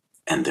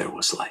 And there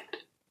was light.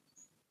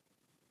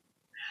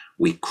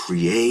 We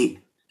create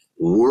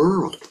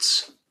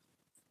worlds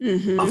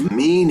of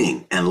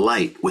meaning and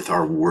light with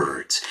our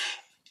words.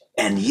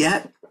 And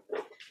yet,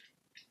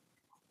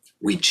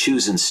 we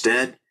choose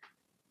instead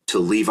to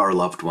leave our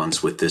loved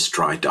ones with this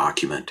dry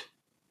document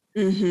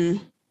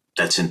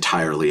that's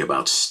entirely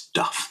about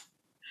stuff.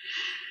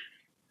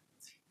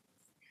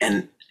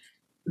 And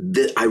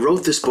I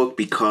wrote this book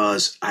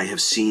because I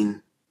have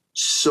seen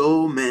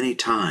so many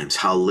times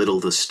how little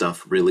this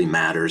stuff really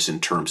matters in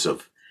terms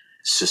of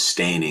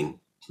sustaining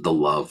the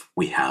love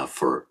we have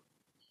for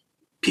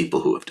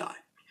people who have died.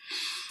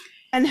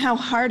 And how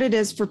hard it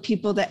is for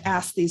people to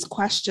ask these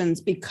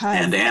questions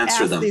and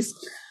answer them.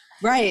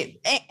 Right.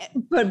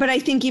 But I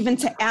think even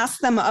to ask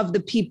them of the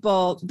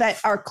people that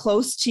are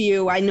close to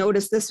you, I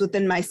noticed this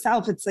within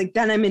myself. It's like,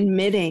 then I'm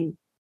admitting,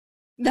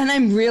 then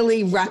I'm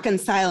really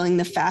reconciling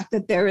the fact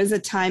that there is a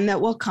time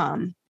that will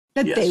come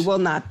that they will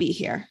not be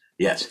here.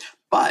 Yes.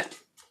 But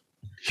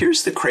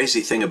here's the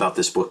crazy thing about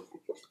this book,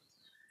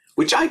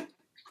 which I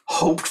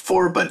hoped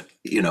for, but,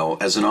 you know,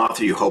 as an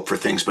author, you hope for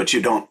things, but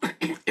you don't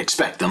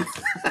expect them.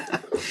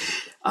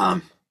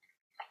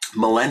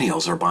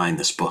 Millennials are buying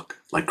this book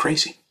like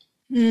crazy.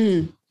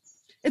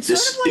 It's sort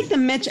of like the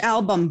Mitch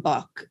Albom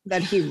book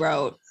that he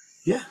wrote.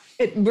 Yeah.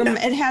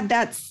 It had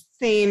that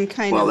same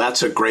kind of... Well,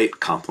 that's a great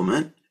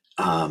compliment.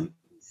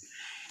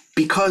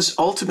 Because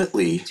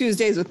ultimately...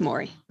 Tuesdays with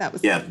Morrie. That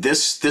was... Yeah,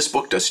 this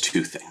book does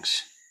two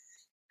things.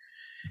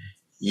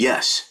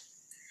 Yes,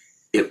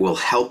 it will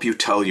help you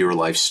tell your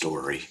life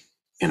story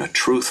in a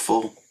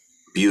truthful,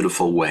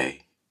 beautiful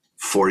way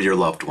for your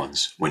loved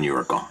ones when you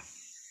are gone.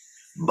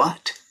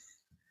 But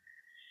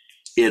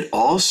it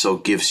also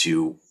gives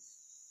you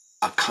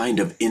a kind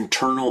of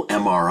internal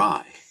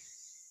MRI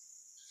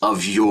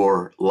of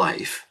your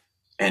life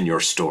and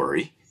your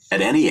story at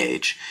any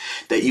age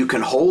that you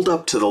can hold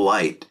up to the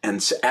light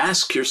and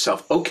ask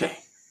yourself, okay,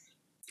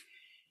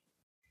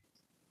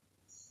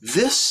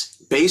 this,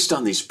 based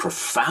on these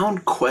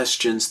profound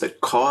questions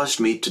that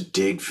caused me to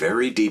dig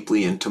very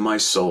deeply into my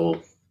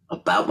soul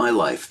about my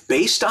life,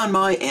 based on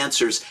my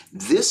answers,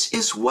 this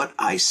is what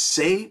I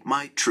say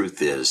my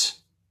truth is.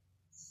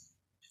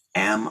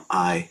 Am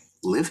I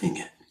living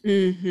it?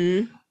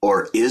 Mm-hmm.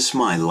 Or is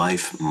my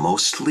life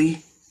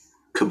mostly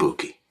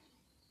kabuki?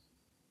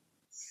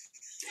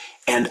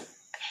 And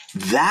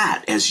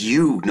that, as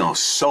you know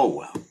so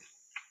well,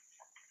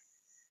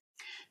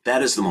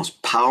 that is the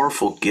most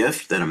powerful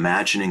gift that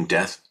imagining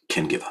death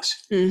can give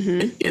us.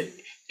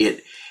 Mm-hmm.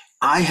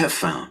 I have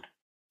found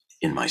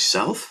in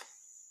myself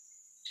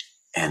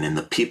and in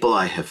the people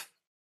I have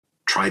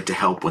tried to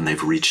help when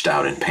they've reached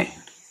out in pain,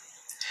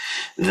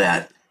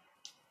 that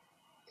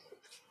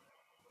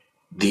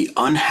the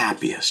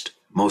unhappiest,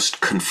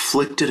 most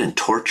conflicted and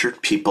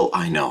tortured people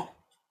I know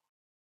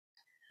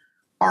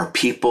are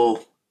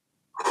people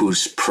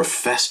whose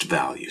professed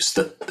values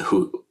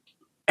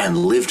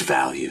and lived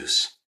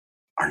values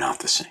are not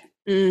the same.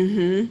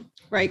 Mm-hmm.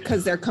 Right,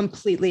 because they're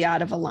completely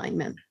out of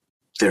alignment.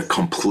 They're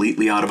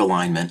completely out of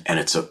alignment, and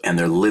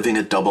they're living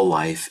a double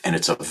life, and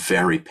it's a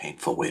very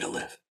painful way to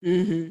live.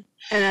 Mm-hmm.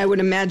 And I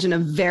would imagine a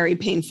very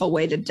painful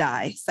way to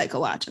die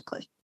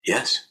psychologically.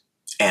 Yes.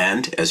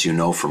 And as you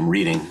know from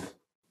reading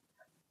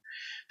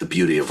The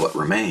Beauty of What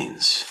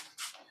Remains,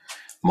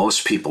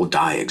 most people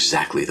die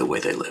exactly the way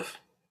they live.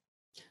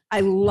 I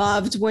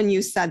loved when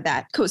you said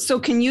that. So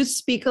can you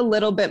speak a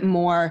little bit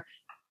more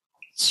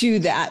to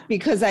that?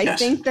 Because I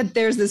think that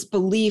there's this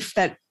belief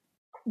that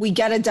we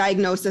get a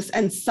diagnosis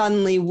and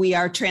suddenly we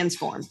are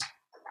transformed.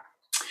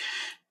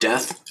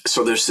 Death.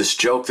 So there's this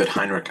joke that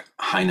Heinrich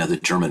Heine, the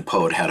German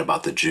poet, had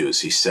about the Jews.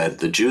 He said,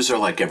 the Jews are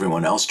like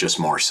everyone else, just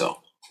more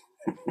so.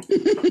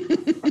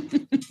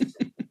 Isn't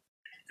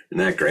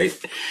that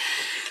great?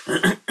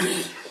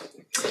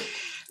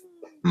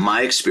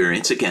 My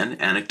experience, again,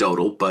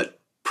 anecdotal, but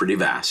pretty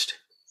vast,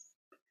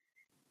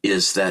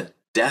 is that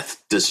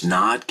death does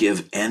not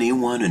give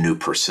anyone a new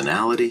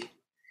personality.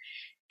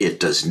 It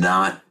does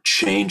not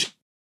change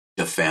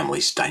the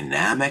family's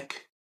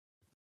dynamic.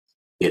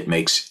 It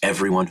makes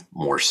everyone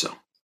more so.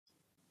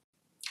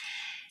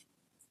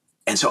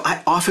 And so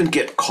I often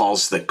get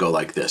calls that go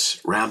like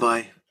this: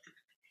 Rabbi,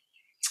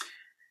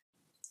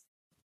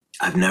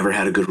 I've never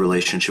had a good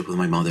relationship with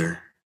my mother.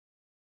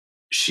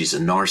 She's a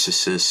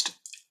narcissist.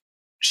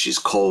 She's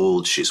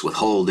cold. She's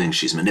withholding.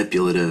 She's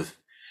manipulative.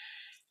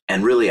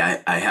 And really,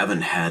 I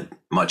haven't had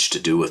much to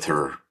do with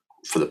her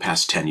for the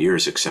past 10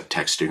 years, except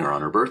texting her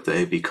on her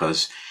birthday,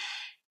 because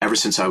ever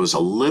since I was a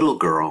little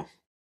girl,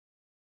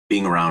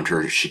 being around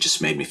her, she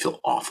just made me feel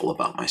awful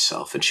about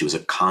myself. And she was a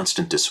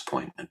constant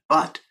disappointment.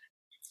 But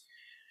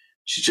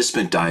she's just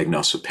been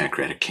diagnosed with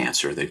pancreatic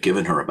cancer. They've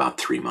given her about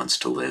 3 months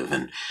to live.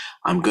 And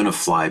I'm going to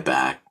fly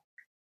back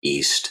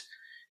east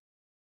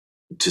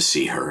to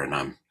see her. And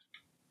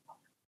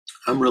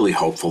I'm really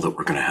hopeful that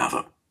we're going to have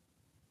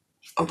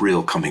a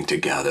real coming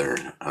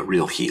together, a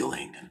real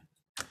healing.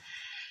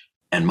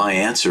 And my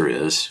answer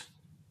is,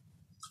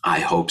 I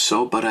hope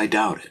so, but I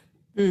doubt it.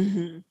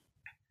 Mm-hmm.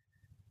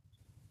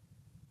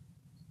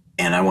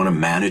 And I want to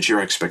manage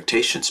your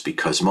expectations,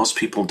 because most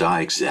people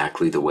die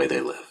exactly the way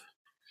they live.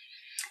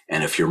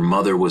 And if your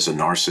mother was a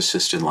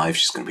narcissist in life,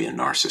 she's going to be a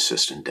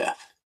narcissist in death.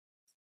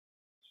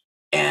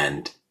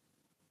 And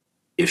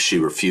if she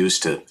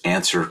refused to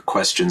answer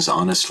questions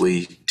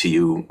honestly to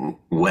you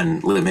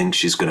when living,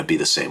 she's going to be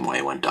the same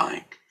way when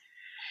dying.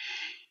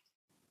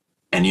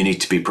 And you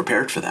need to be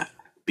prepared for that,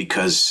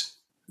 because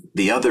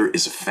the other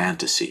is a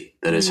fantasy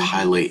that is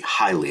highly,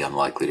 highly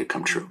unlikely to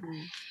come true.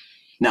 Mm-hmm.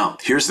 Now,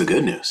 here's the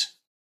good news.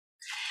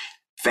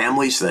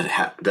 Families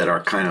that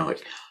are kind of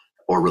like,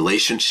 or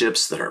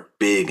relationships that are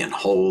big and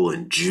whole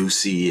and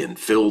juicy and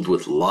filled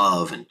with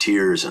love and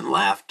tears and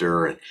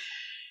laughter, and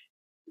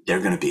they're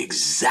going to be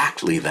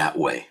exactly that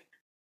way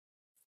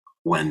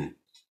when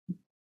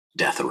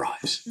death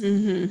arrives.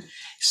 Mm-hmm.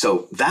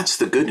 So that's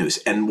the good news.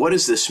 And what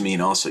does this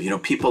mean also? You know,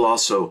 people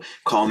also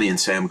call me and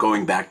say, I'm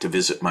going back to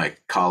visit my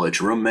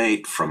college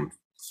roommate from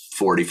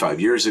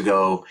 45 years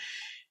ago.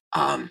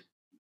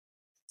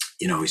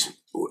 You know,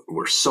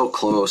 we're so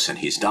close and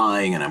he's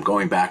dying and I'm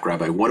going back,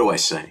 Rabbi. What do I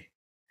say?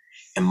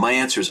 And my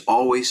answer is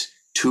always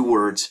 2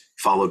 words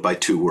followed by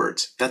 2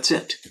 words. That's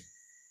it.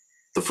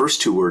 The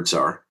first 2 words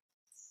are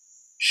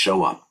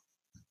show up.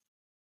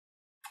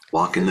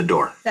 Walk in the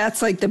door.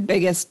 That's like the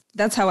biggest,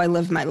 that's how I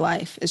live my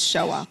life, is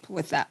show up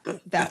with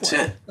that's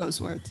word,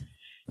 those words.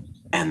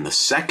 And the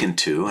second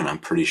 2, and I'm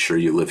pretty sure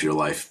you live your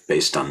life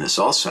based on this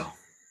also.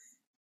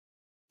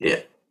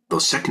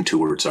 Those second 2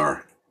 words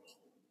are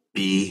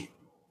be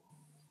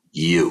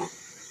you.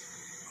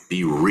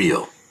 Be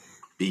real.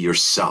 Be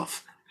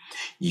yourself.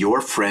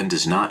 Your friend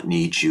does not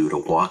need you to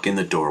walk in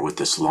the door with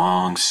this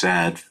long,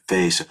 sad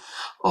face.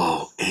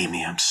 Oh,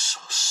 Amy, I'm so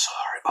sorry.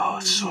 Oh,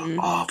 it's so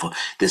awful.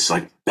 This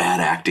like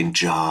bad acting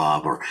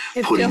job, or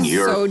it putting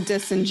feels so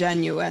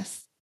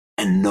disingenuous.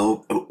 And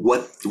know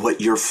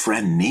what your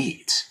friend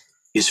needs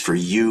is for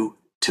you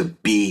to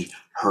be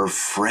her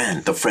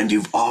friend, the friend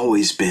you've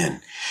always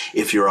been.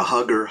 If you're a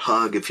hugger,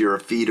 hug. If you're a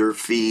feeder,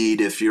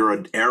 feed. If you're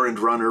an errand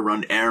runner,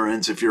 run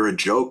errands. If you're a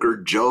joker,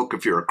 joke.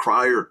 If you're a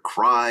crier,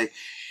 cry.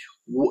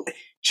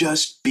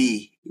 Just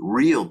be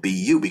real, be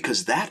you,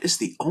 because that is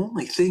the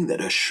only thing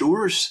that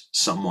assures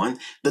someone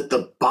that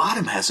the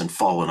bottom hasn't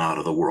fallen out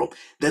of the world,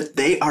 that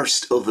they are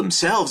still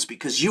themselves,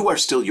 because you are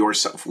still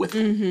yourself with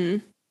them.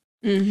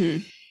 Mm-hmm. Mm-hmm.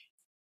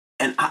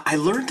 And I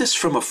learned this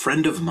from a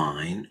friend of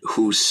mine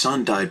whose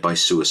son died by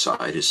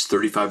suicide. His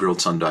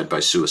 35-year-old son died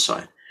by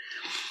suicide.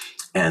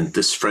 And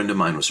this friend of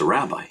mine was a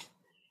rabbi.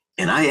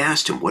 And I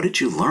asked him, what did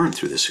you learn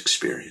through this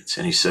experience?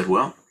 And he said,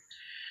 well,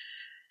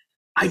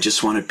 I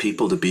just wanted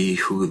people to be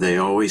who they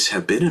always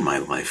have been in my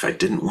life. I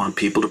didn't want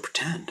people to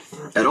pretend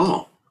at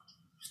all.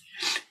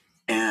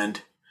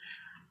 And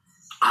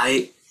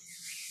I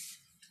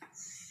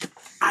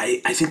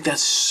think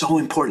that's so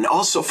important.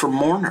 Also for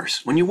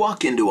mourners, when you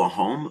walk into a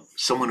home,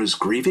 someone who's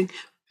grieving,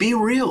 be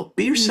real,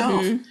 be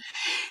yourself. Mm-hmm.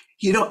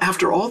 You know,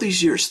 after all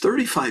these years,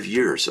 35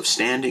 years of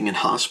standing in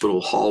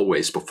hospital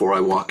hallways before I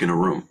walk in a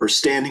room, or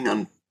standing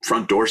on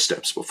front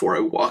doorsteps before I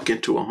walk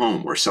into a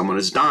home where someone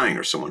is dying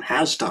or someone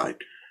has died,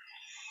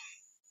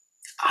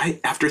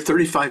 after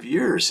 35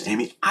 years,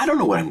 Amy, I don't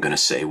know what I'm going to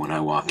say when I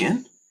walk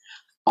in.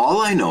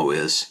 All I know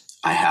is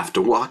I have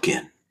to walk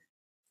in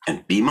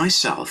and be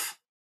myself,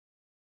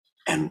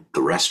 and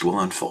the rest will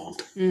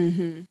unfold.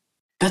 Mm-hmm.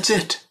 That's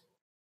it.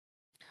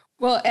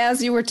 Well,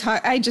 as you were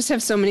talking, I just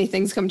have so many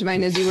things come to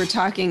mind as you were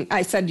talking.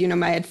 I said, you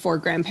know, I had 4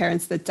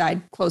 grandparents that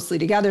died closely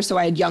together, so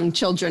I had young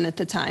children at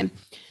the time.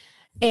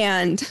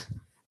 And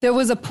There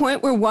was a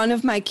point where one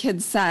of my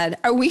kids said,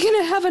 "Are we going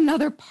to have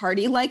another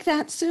party like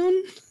that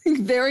soon?"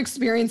 Their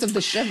experience of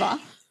the Shiva.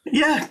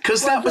 Yeah,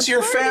 because that was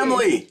your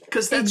family.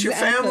 Because that's your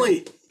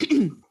family.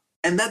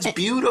 And that's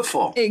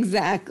beautiful.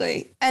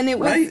 Exactly. And it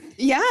was,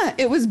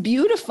 it was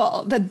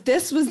beautiful that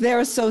this was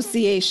their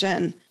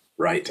association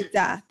with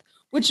death.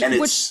 Go ahead.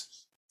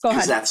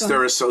 Because that's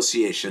their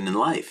association in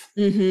life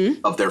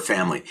of their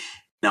family.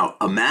 Now,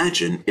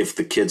 imagine if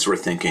the kids were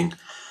thinking,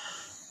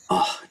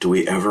 oh, do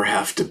we ever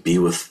have to be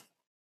with,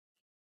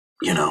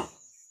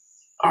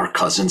 our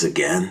cousins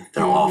again?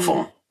 They're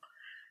awful.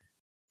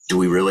 Do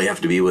we really have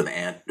to be with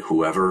Aunt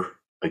whoever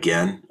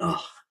again?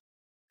 Oh.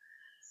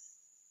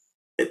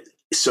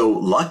 So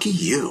lucky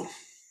you.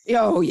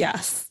 Oh,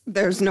 yes.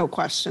 There's no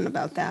question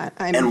about that.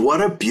 And what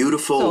a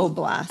beautiful so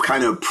blessed.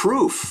 Kind of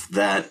proof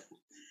that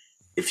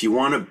if you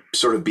want to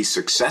sort of be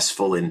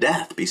successful in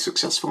death, be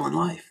successful in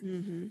life.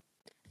 Mm-hmm.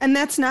 And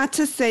that's not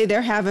to say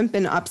there haven't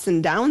been ups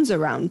and downs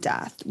around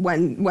death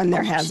when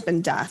there has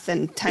been death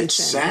and tension. It's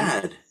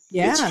sad.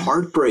 It's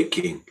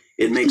heartbreaking.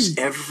 It makes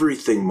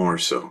everything more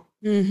so.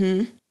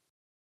 Mm-hmm.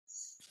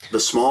 The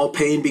small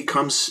pain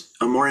becomes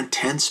a more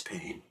intense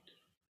pain.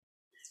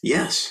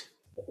 Yes.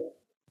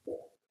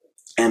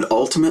 And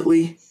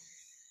ultimately,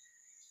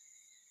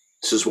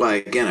 this is why,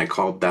 again, I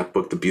called that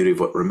book The Beauty of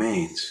What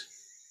Remains.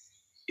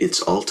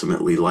 It's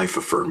ultimately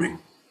life-affirming.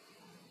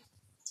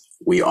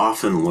 We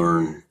often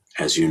learn,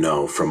 as you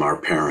know, from our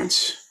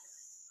parents,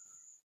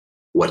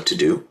 what to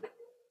do,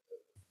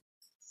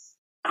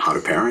 how to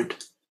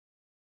parent,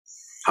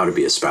 how to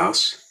be a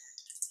spouse.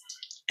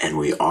 And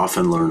we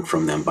often learn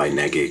from them by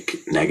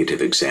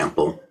negative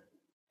example,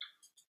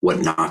 what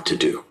not to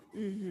do.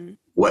 Mm-hmm.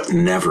 What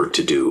never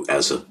to do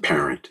as a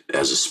parent,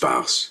 as a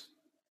spouse.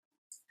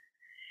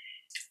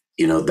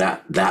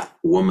 That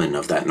woman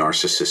of that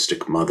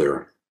narcissistic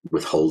mother,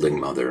 withholding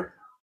mother,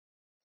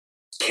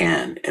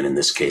 can, and in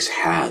this case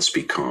has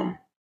become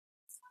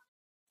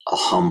a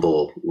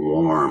humble,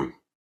 warm,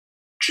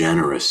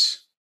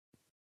 generous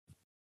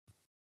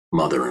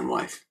mother and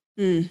wife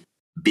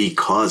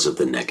because of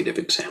the negative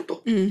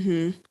example.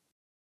 Mm-hmm.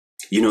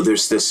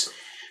 There's this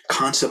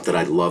concept that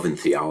I love in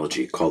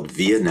theology called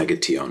via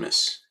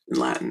negationis in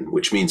Latin,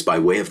 which means by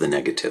way of the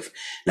negative.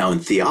 Now, in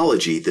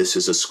theology, this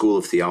is a school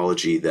of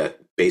theology that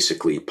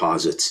basically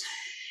posits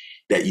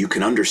that you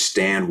can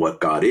understand what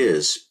God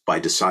is by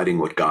deciding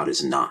what God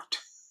is not.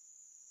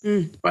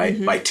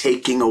 By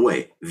taking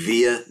away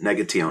via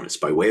negationis,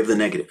 by way of the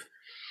negative.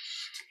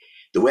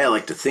 The way I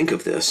like to think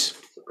of this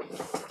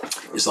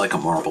is like a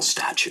marble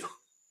statue.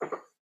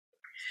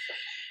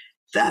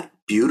 That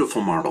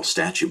beautiful marble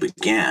statue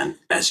began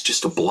as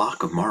just a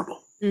block of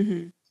marble.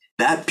 Mm-hmm.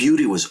 That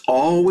beauty was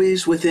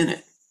always within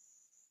it,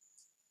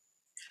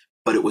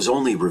 but it was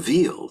only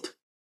revealed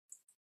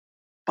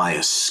by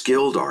a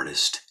skilled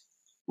artist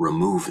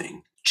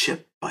removing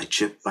chip by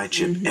chip by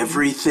chip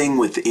everything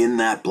within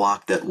that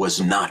block that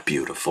was not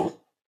beautiful,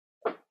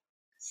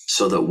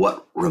 so that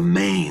what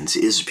remains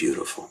is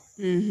beautiful.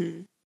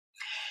 Mm-hmm.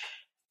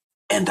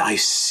 And I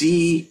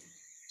see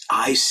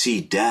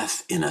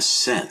death in a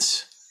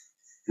sense,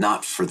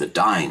 not for the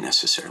dying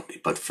necessarily,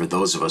 but for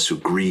those of us who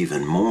grieve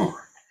and mourn.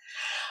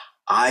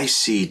 I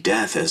see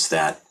death as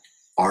that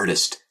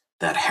artist,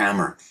 that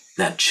hammer,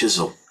 that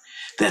chisel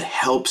that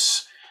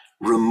helps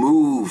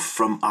remove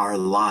from our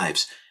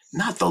lives,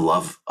 not the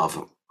love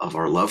of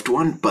our loved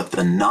one, but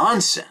the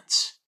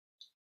nonsense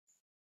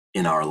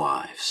in our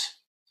lives,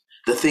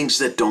 the things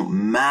that don't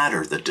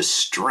matter, the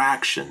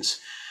distractions,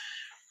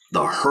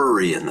 the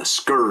hurry and the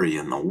scurry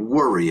and the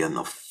worry and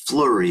the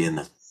flurry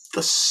and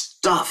the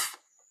stuff.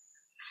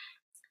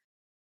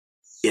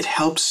 It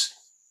helps.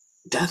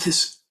 Death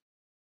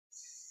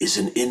is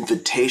an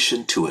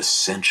invitation to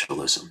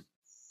essentialism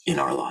in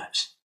our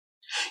lives.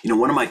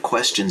 One of my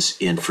questions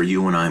in For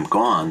You When I'm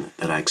Gone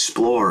that I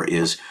explore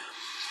is,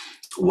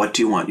 what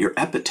do you want your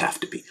epitaph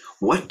to be?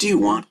 What do you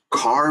want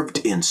carved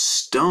in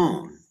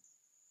stone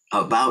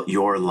about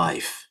your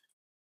life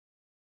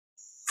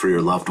for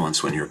your loved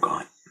ones when you're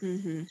gone?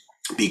 Mm-hmm.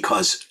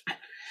 Because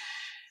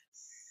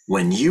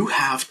when you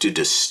have to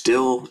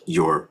distill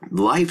your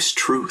life's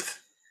truth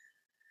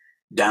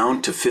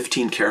down to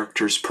 15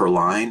 characters per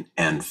line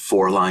and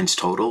 4 lines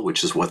total,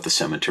 which is what the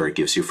cemetery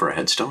gives you for a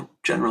headstone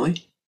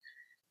generally.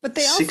 But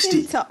they all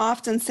seem to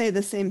often say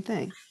the same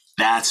thing.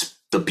 That's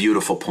the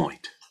beautiful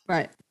point.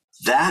 Right.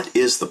 That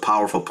is the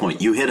powerful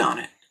point. You hit on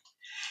it.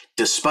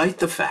 Despite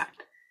the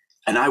fact,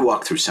 and I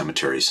walk through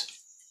cemeteries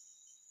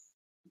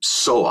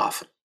so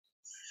often,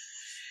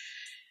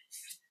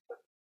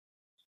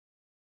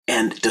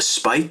 and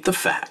despite the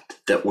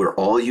fact that we're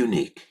all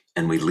unique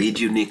and we lead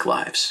unique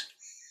lives,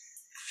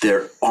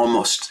 they're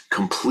almost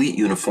complete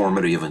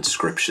uniformity of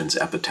inscriptions,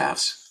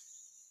 epitaphs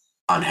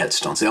on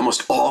headstones. They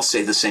almost all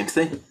say the same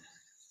thing.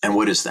 And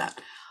what is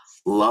that?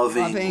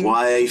 Loving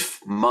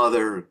wife,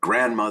 mother,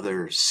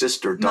 grandmother,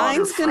 sister, daughter,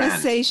 Mine's friend. Mine's going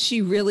to say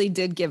she really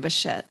did give a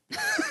shit.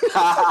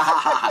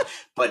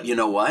 But you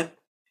know what?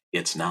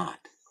 It's not.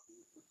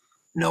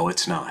 No,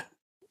 it's not.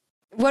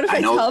 What if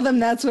I tell them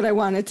that's what I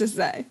wanted to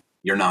say?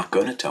 You're not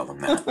going to tell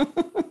them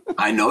that.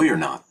 I know you're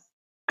not,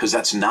 because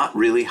that's not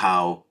really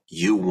how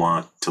you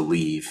want to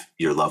leave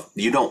your love.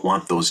 You don't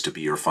want those to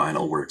be your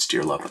final words to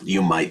your loved one.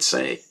 You might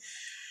say,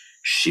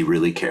 she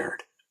really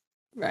cared.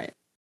 Right.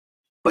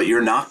 But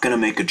you're not going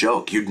to make a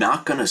joke. You're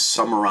not going to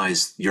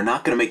summarize. You're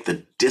not going to make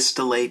the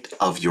distillate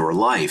of your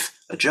life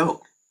a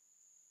joke.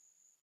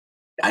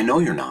 I know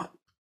you're not.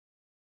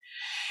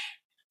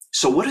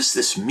 So what does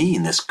this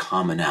mean, this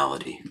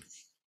commonality?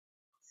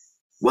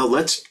 Well,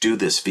 let's do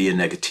this via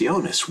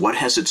negationis. What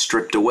has it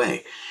stripped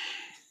away?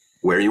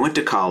 Where you went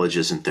to college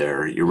isn't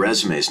there. Your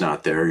resume's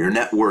not there. Your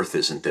net worth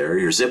isn't there.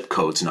 Your zip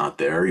code's not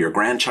there. Your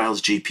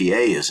grandchild's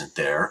GPA isn't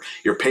there.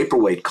 Your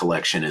paperweight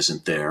collection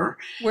isn't there.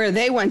 Where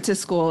they went to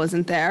school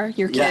isn't there.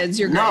 Your kids,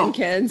 your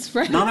grandkids.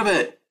 Right? None of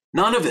it.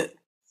 None of it.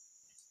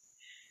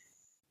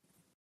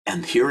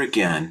 And here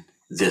again,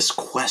 this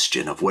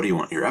question of what do you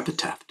want your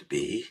epitaph to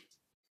be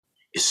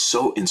is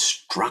so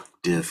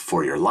instructive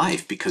for your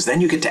life, because then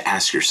you get to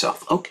ask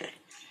yourself, okay,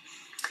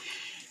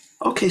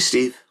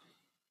 Steve,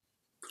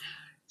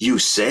 you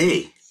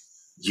say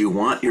you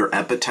want your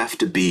epitaph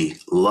to be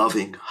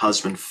loving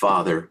husband,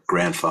 father,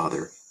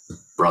 grandfather,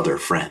 brother,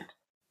 friend.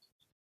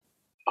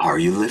 Are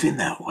you living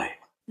that way?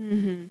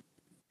 Mm-hmm.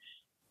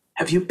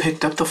 Have you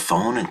picked up the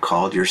phone and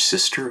called your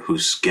sister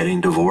who's getting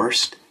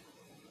divorced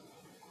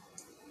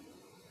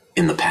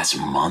in the past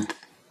month?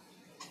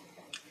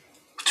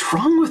 What's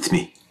wrong with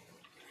me?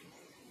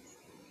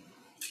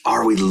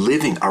 Are we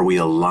living? Are we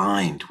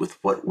aligned with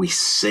what we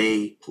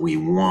say we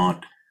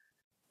want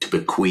to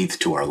bequeath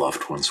to our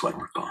loved ones when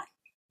we're gone?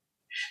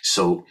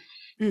 So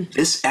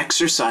this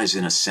exercise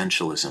in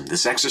essentialism,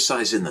 this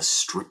exercise in the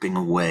stripping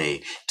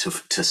away to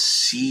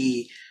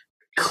see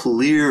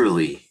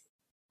clearly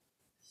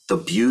the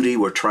beauty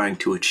we're trying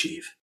to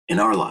achieve in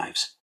our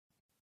lives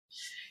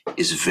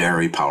is a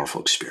very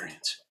powerful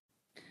experience.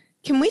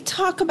 Can we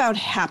talk about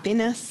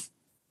happiness?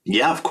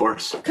 Yeah, of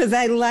course. Because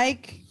I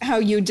like how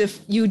you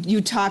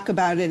talk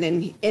about it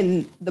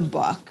in the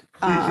book.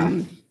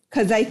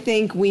 Because I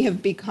think we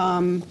have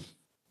become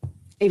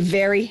a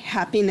very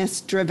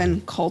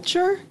happiness-driven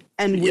culture,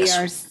 and we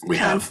are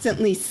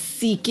constantly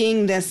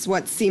seeking this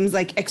what seems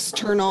like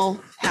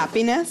external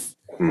happiness.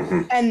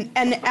 And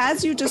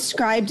as you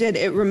described it,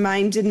 it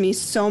reminded me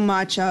so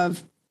much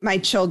of my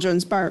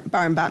children's bar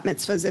and bat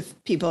mitzvahs,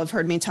 if people have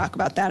heard me talk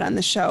about that on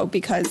the show,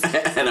 because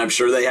and I'm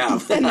sure they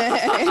have. and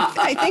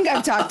I think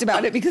I've talked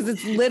about it because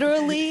it's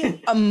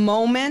literally a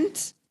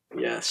moment.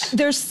 Yes.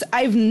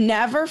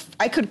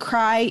 I could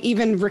cry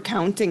even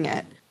recounting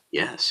it.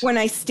 Yes. When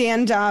I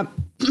stand up,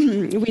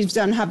 we've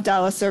done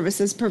Havdalah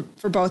services for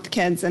both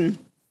kids, and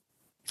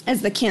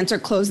as the cantor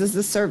closes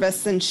the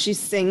service and she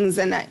sings,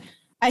 and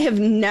I have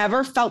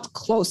never felt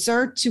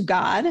closer to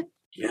God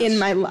in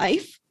my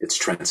life. It's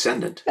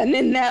transcendent. And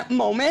in that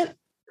moment.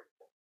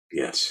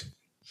 Yes.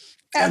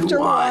 After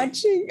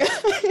watching.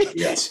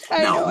 Yes.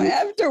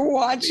 After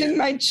watching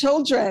my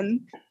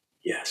children.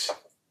 Yes.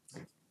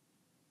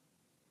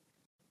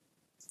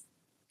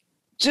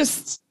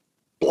 Just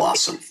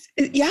blossom.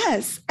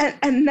 Yes.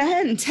 And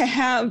then to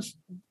have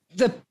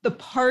the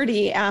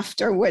party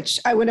after, which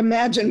I would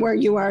imagine where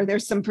you are,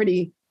 there's some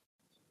pretty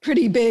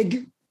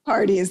big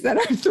parties that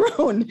are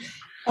thrown.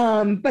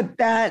 But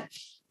that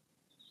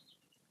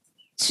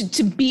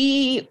to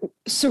be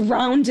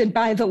surrounded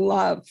by the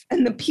love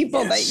and the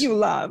people that you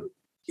love.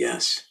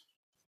 Yes.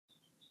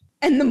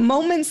 And the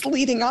moments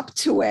leading up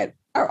to it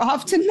are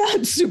often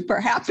not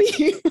super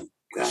happy.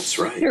 That's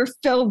right. They're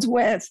filled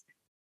with,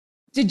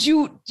 did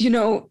you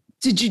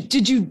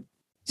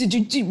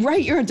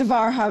write your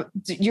Devar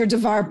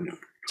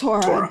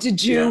Torah?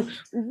 Did you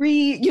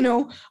read,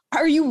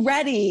 are you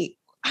ready?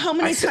 How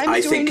many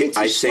times do we need to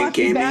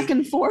schlep back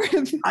and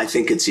forth? I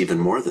think it's even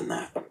more than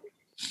that.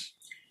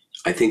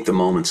 I think the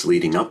moments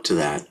leading up to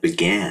that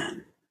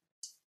began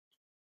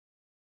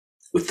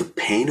with the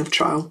pain of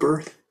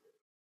childbirth,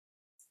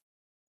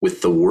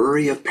 with the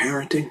worry of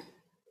parenting,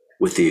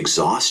 with the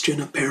exhaustion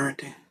of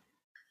parenting,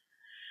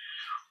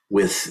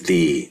 with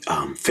the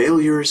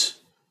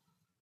failures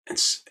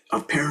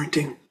of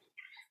parenting,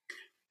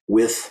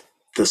 with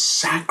the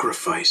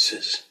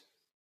sacrifices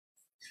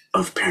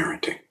of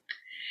parenting.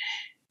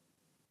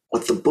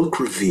 What the book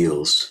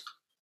reveals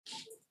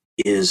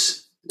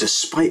is,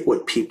 despite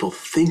what people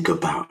think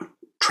about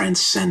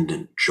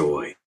transcendent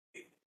joy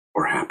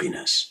or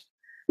happiness,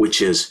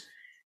 which is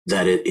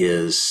that it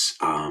is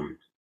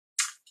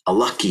a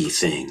lucky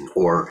thing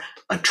or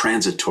a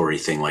transitory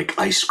thing like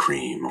ice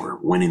cream or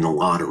winning the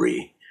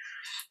lottery,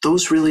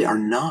 those really are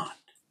not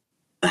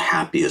the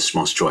happiest,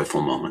 most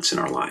joyful moments in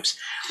our lives.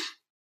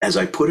 As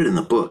I put it in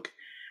the book,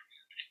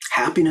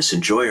 happiness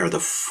and joy are the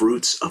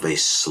fruits of a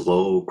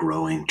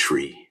slow-growing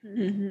tree.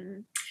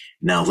 Mm-hmm.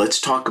 Now, let's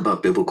talk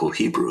about biblical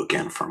Hebrew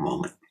again for a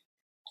moment.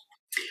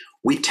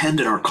 We tend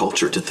in our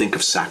culture to think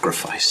of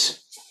sacrifice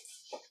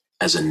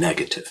as a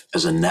negative,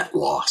 as a net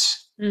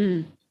loss.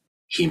 Mm.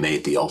 He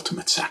made the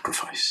ultimate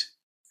sacrifice.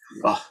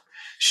 Oh,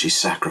 she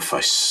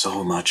sacrificed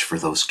so much for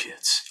those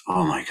kids.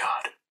 Oh, my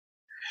God.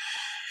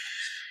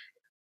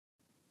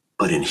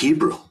 But in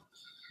Hebrew,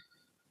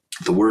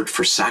 The word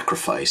for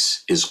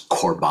sacrifice is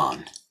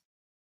korban.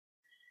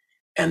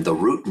 And the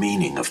root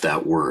meaning of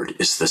that word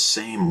is the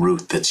same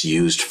root that's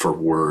used for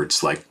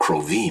words like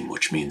krovim,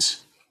 which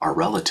means our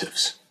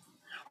relatives,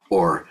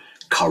 or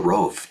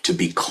karov, to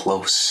be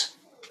close,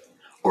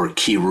 or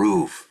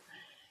kiruv,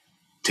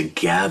 to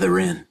gather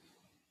in,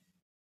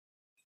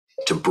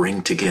 to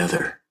bring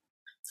together.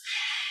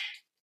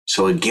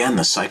 So again,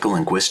 the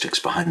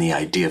psycholinguistics behind the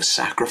idea of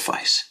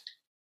sacrifice,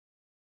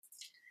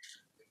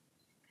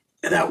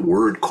 that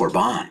word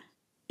korban,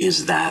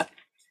 is that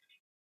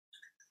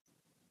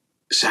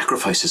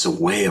sacrifice is a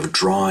way of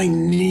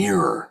drawing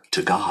nearer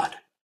to God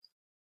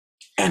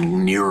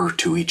and nearer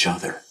to each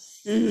other.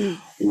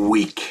 Mm-hmm.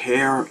 We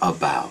care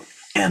about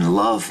and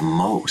love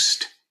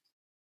most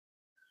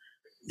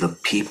the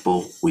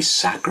people we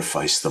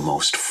sacrifice the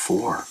most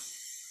for.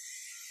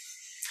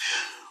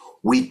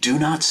 We do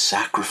not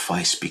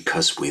sacrifice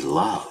because we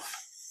love.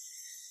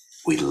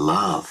 We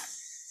love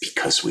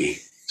because we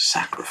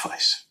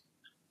sacrifice.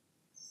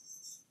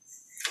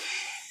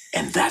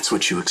 And that's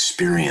what you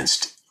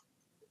experienced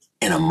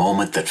in a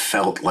moment that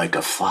felt like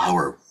a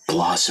flower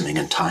blossoming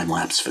in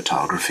time-lapse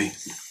photography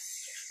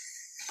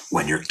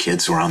when your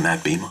kids were on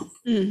that beam.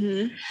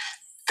 Mm-hmm.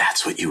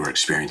 That's what you were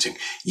experiencing.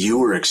 You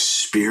were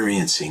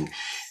experiencing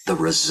the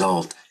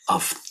result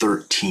of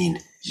 13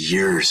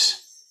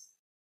 years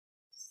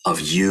of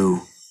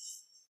you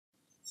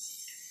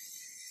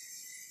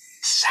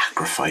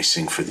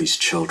sacrificing for these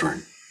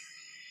children,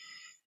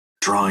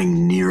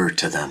 drawing near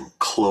to them,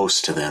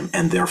 close to them,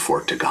 and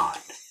therefore to God.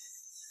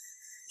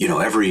 You know,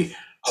 every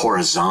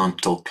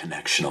horizontal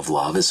connection of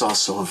love is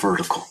also a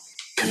vertical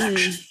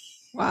connection.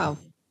 Wow.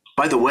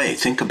 By the way,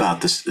 think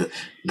about this,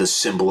 the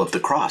symbol of the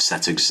cross.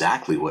 That's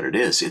exactly what it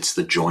is. It's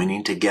the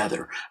joining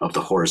together of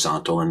the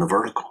horizontal and the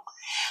vertical.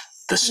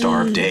 The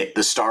Star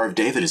of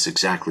David is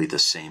exactly the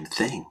same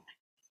thing.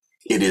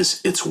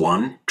 It's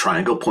one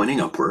triangle pointing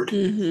upward,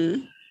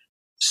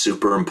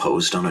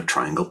 superimposed on a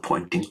triangle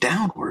pointing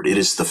downward. It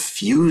is the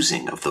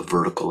fusing of the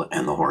vertical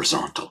and the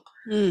horizontal.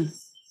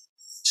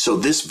 So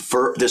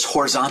this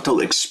horizontal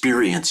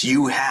experience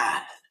you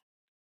had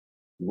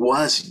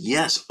was,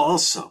 yes,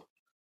 also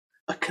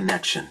a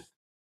connection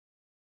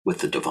with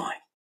the divine.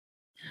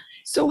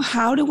 So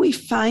how do we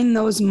find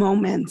those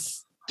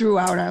moments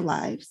throughout our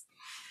lives?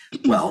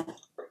 Well,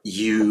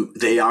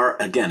 they are,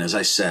 again, as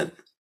I said,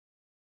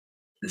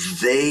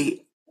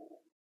 they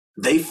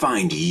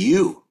find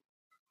you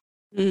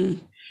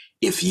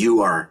if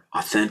you are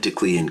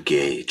authentically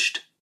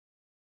engaged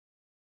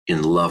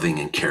in loving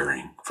and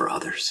caring for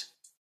others.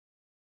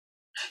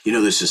 You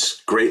know, there's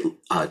this great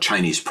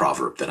Chinese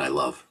proverb that I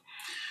love.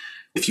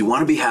 If you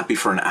want to be happy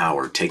for an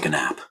hour, take a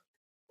nap.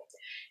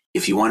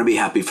 If you want to be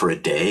happy for a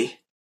day,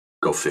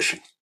 go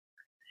fishing.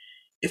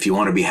 If you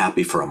want to be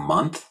happy for a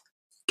month,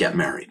 get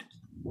married.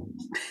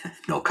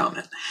 No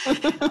comment.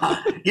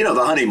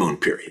 The honeymoon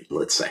period,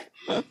 let's say.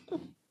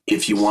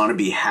 If you want to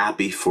be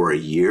happy for a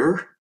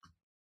year,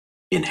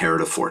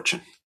 inherit a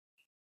fortune.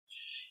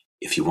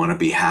 If you want to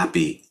be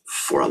happy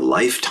for a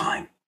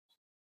lifetime,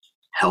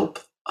 help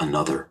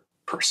another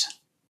person.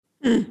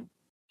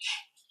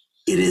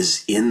 It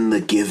is in the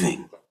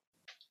giving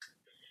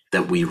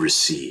that we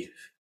receive.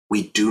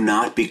 We do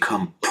not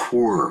become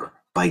poorer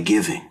by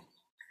giving.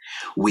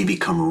 We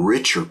become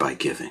richer by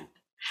giving.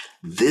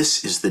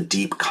 This is the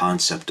deep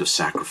concept of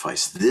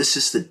sacrifice. This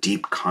is the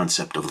deep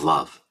concept of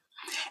love.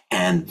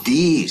 And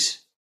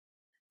these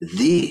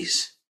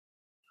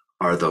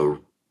are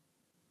the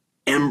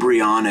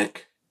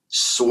embryonic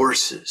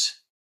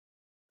sources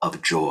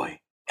of joy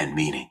and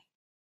meaning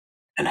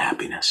and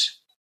happiness.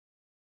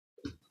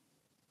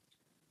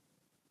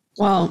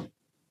 Well,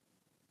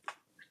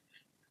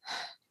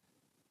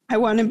 I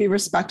want to be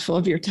respectful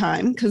of your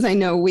time because I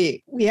know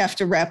we have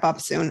to wrap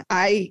up soon.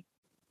 I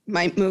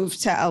might move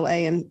to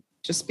LA and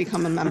just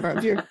become a member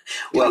of your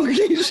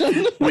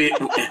congregation.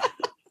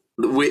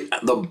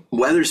 The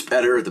weather's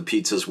better, the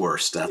pizza's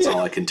worse. That's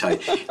all I can tell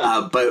you.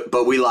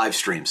 But we live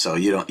stream, so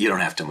you don't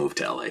have to move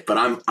to LA. But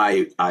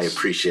I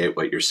appreciate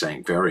what you're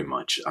saying very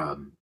much,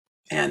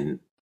 and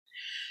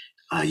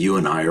you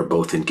and I are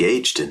both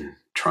engaged in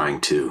trying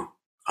to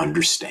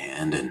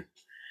understand and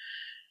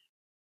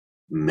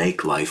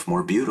make life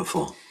more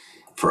beautiful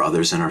for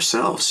others and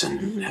ourselves.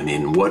 And I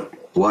mean,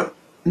 what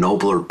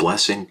nobler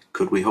blessing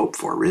could we hope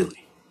for,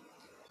 really?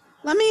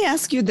 Let me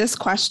ask you this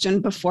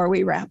question before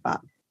we wrap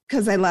up,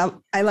 because I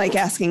like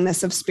asking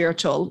this of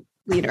spiritual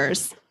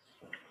leaders.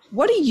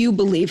 What do you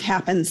believe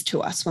happens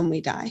to us when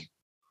we die?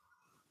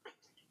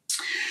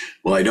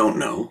 Well, I don't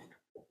know,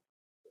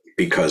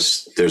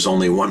 because there's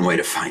only one way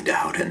to find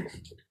out, and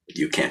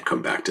you can't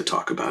come back to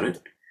talk about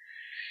it.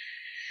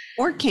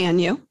 Or can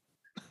you?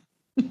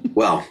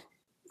 Well,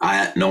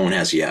 no one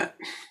has yet.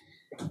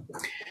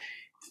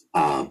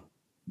 But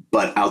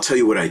I'll tell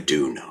you what I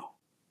do know,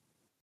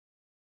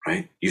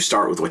 right? You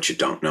start with what you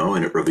don't know,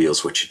 and it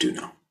reveals what you do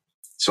know.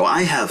 So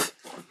I have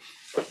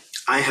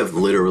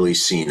literally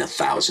seen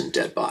 1,000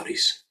 dead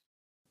bodies.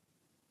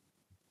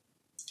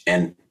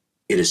 And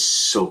it is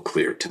so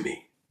clear to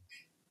me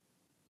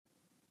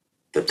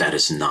that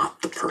is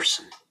not the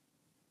person.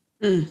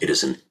 It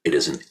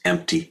is an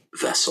empty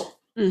vessel.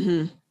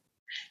 Mm-hmm.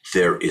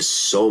 There is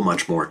so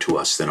much more to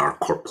us than our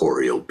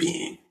corporeal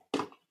being.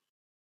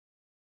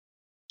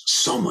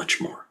 So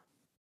much more.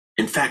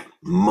 In fact,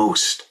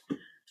 most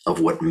of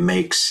what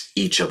makes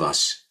each of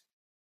us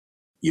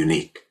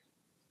unique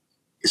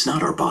is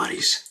not our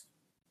bodies.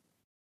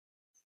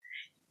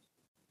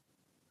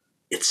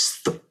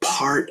 It's the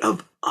part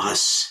of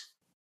us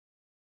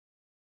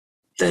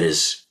that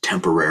is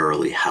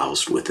temporarily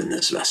housed within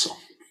this vessel.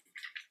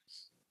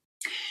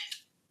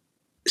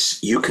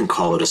 You can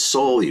call it a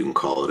soul, you can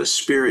call it a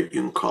spirit,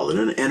 you can call it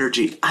an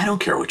energy. I don't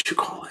care what you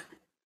call it.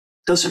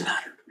 Doesn't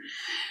matter.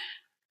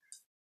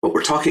 But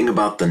we're talking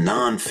about the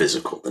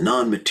non-physical, the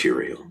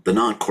non-material, the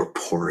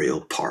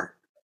non-corporeal part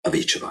of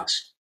each of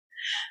us.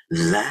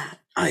 That,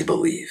 I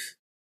believe,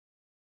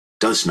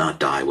 does not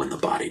die when the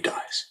body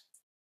dies.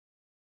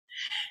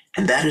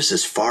 And that is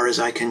as far as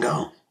I can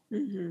go.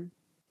 Mm-hmm.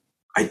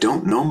 I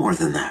don't know more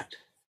than that.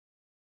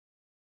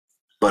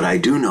 But I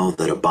do know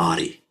that a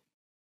body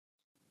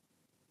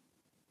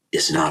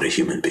is not a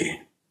human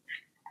being.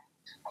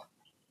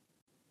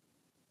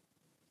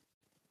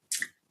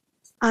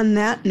 On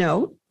that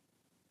note,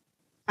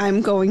 I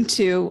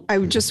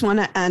just want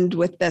to end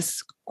with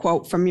this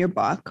quote from your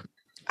book.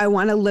 I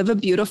want to live a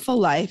beautiful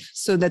life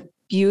so that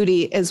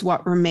beauty is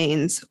what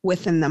remains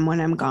within them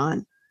when I'm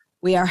gone.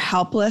 We are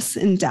helpless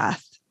in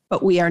death,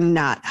 but we are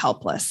not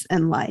helpless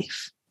in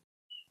life.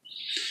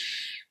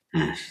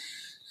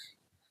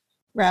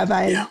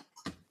 Rabbi, Yeah.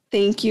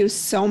 Thank you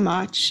so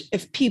much.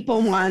 If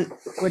people want,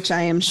 which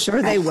I am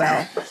sure they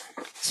will,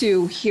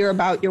 to hear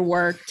about your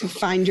work, to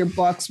find your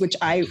books, which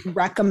I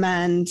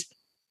recommend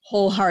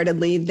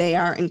wholeheartedly, they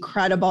are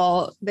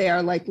incredible. They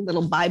are like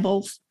little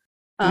Bibles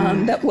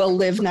that will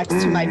live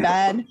next to my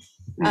bed.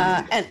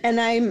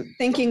 And I'm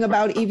thinking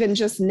about even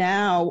just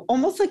now,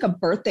 almost like a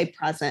birthday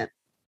present,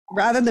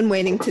 rather than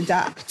waiting to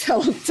death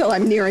till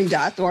I'm nearing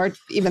death or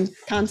even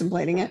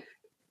contemplating it.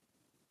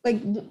 Like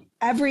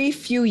every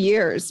few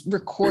years,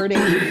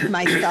 recording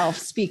myself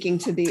speaking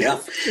to these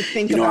to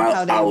think about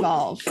how they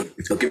evolve.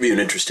 I'll give you an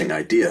interesting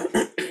idea.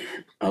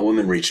 A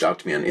woman reached out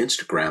to me on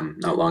Instagram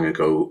not long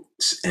ago,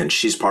 and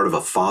she's part of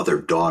a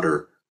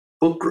father-daughter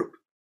book group.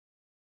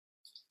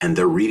 And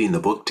they're reading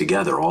the book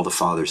together, all the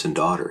fathers and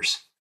daughters,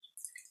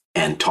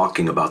 and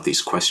talking about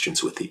these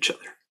questions with each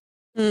other.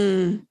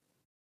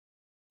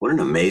 What an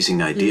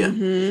amazing idea.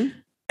 Mm-hmm.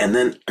 And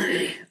then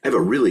I have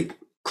a really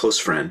close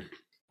friend.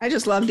 I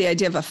just love the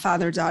idea of a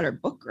father-daughter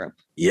book group.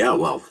 Yeah,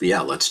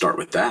 let's start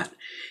with that.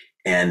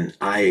 And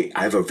I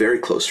have a very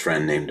close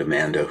friend named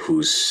Amanda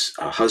whose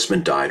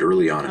husband died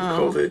early on in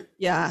COVID.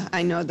 Yeah,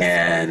 I know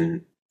that.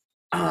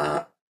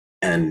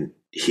 And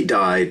he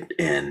died,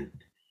 and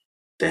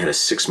they had a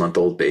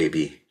 6-month-old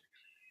baby.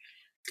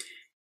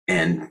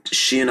 And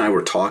she and I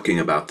were talking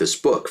about this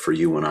book, For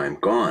You When I'm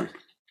Gone.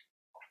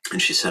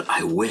 And she said,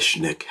 I wish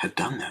Nick had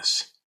done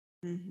this.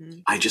 Mm-hmm.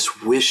 I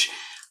just wish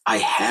I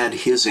had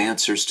his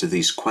answers to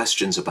these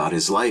questions about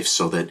his life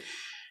so that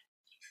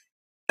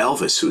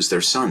Elvis, who's their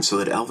son, so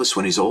that Elvis,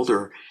 when he's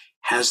older,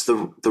 has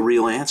the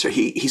real answer.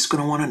 He's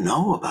going to want to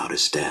know about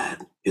his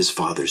dad, his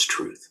father's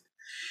truth.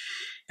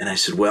 And I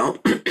said, well,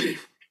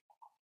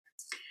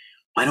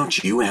 why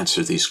don't you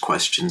answer these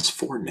questions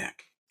for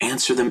Nick?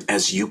 Answer them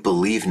as you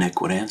believe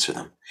Nick would answer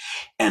them.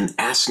 And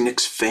ask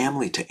Nick's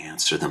family to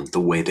answer them the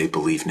way they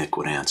believe Nick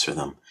would answer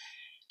them.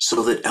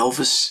 So that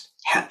Elvis,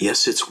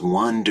 yes, it's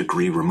 1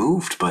 degree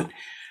removed, but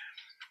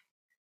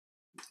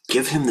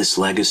give him this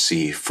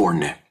legacy for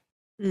Nick.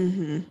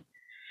 Mm-hmm.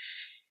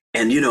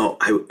 And,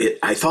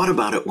 I thought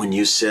about it when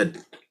you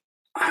said,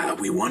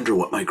 we wonder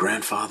what my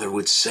grandfather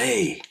would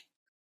say.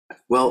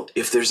 Well,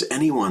 if there's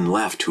anyone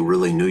left who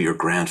really knew your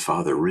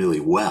grandfather really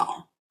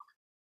well,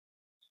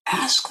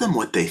 ask them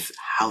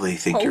how they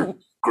think your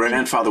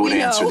grandfather would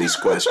answer these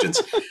questions.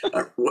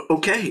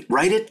 Okay,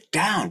 write it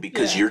down,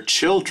 because your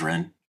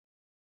children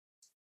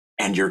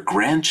and your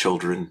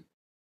grandchildren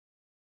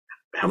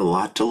have a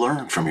lot to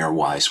learn from your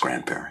wise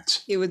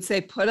grandparents. He would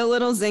say, put a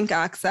little zinc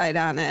oxide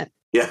on it.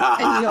 Yeah.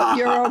 And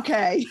you're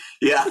okay.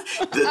 Yeah.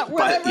 It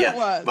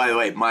was. By the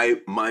way,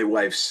 my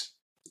wife's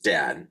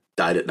dad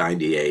died at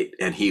 98,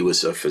 and he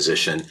was a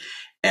physician,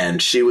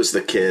 and she was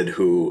the kid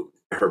who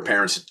her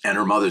parents, and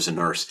her mother's a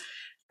nurse.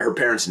 Her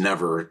parents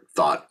never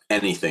thought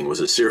anything was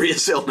a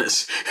serious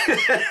illness.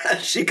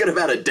 She could have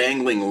had a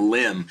dangling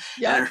limb.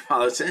 Yeah. And her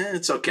father said,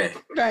 it's okay.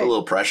 Right. Put a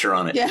little pressure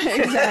on it. Yeah,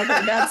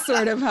 exactly. That's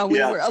sort of how we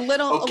were. A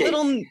little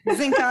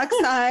zinc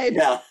oxide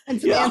and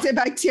some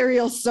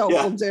antibacterial soap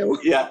will do.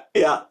 Yeah.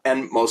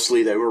 And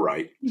mostly they were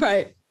right.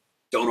 Right.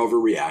 Don't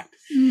overreact.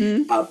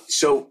 Mm-hmm.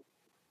 So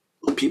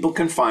people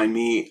can find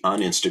me on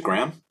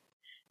Instagram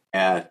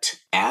at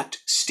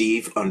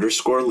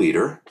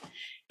Steve_leader.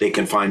 They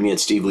can find me at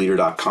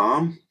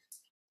steveleader.com.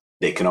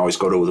 They can always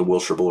go to the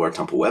Wilshire Boulevard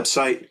Temple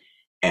website,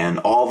 and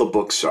all the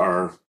books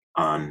are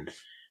on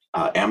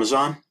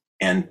Amazon.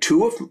 And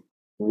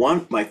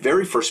my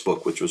very first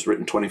book, which was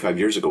written 25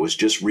 years ago, was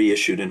just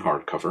reissued in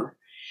hardcover.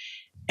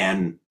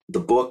 And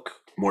the book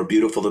More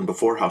Beautiful Than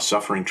Before, How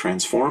Suffering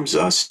Transforms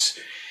Us,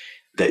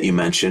 that you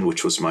mentioned,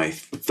 which was my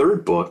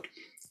third book,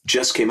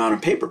 just came out in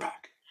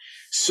paperback.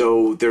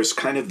 So there's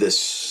kind of this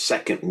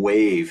second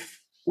wave,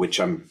 which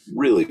I'm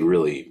really,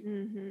 really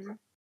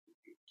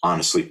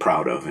honestly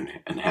proud of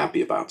and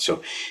happy about.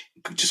 So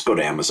just go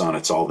to Amazon.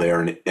 It's all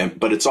there.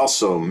 But it's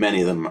also,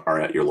 many of them are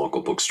at your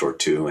local bookstore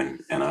too.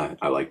 And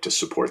I like to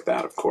support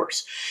that, of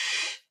course.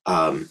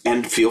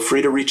 And feel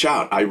free to reach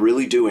out. I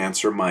really do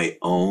answer my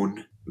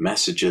own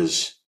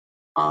messages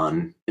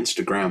on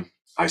Instagram.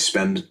 I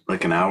spend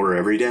like an hour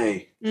every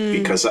day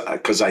because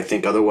I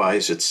think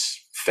otherwise it's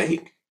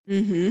fake.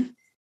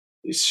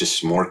 It's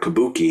just more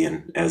kabuki.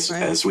 And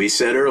as we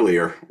said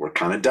earlier, we're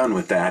kind of done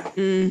with that.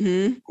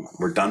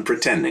 We're done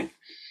pretending.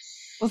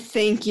 Well,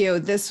 thank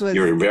you.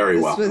 You're very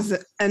welcome. This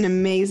was an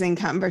amazing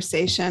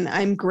conversation.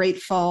 I'm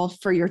grateful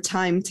for your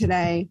time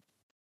today,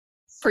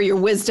 for your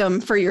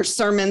wisdom, for your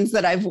sermons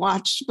that I've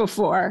watched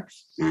before,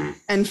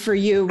 and for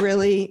you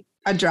really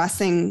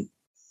addressing,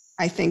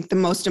 I think, the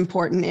most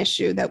important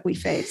issue that we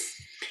face.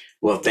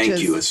 Well, thank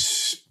you.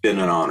 It's been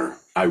an honor.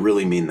 I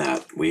really mean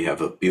that. We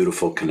have a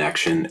beautiful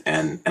connection,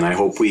 and I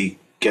hope we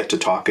get to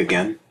talk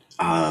again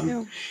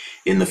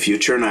in the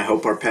future, and I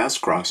hope our paths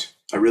cross.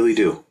 I really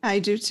do. I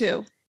do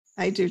too.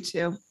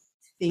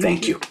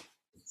 Thank you.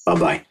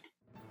 Bye-bye.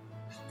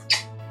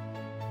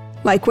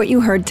 Like what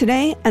you heard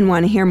today and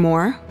want to hear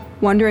more?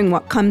 Wondering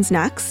what comes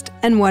next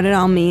and what it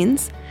all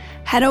means?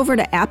 Head over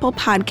to Apple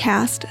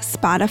Podcast,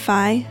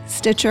 Spotify,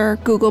 Stitcher,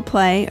 Google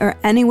Play, or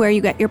anywhere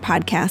you get your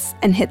podcasts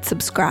and hit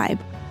subscribe.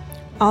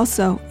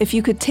 Also, if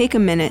you could take a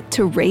minute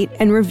to rate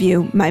and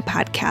review my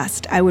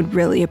podcast, I would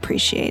really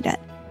appreciate it.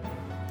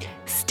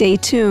 Stay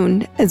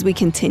tuned as we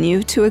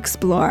continue to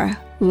explore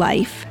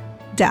life,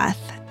 death,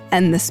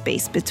 and the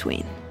space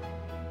between.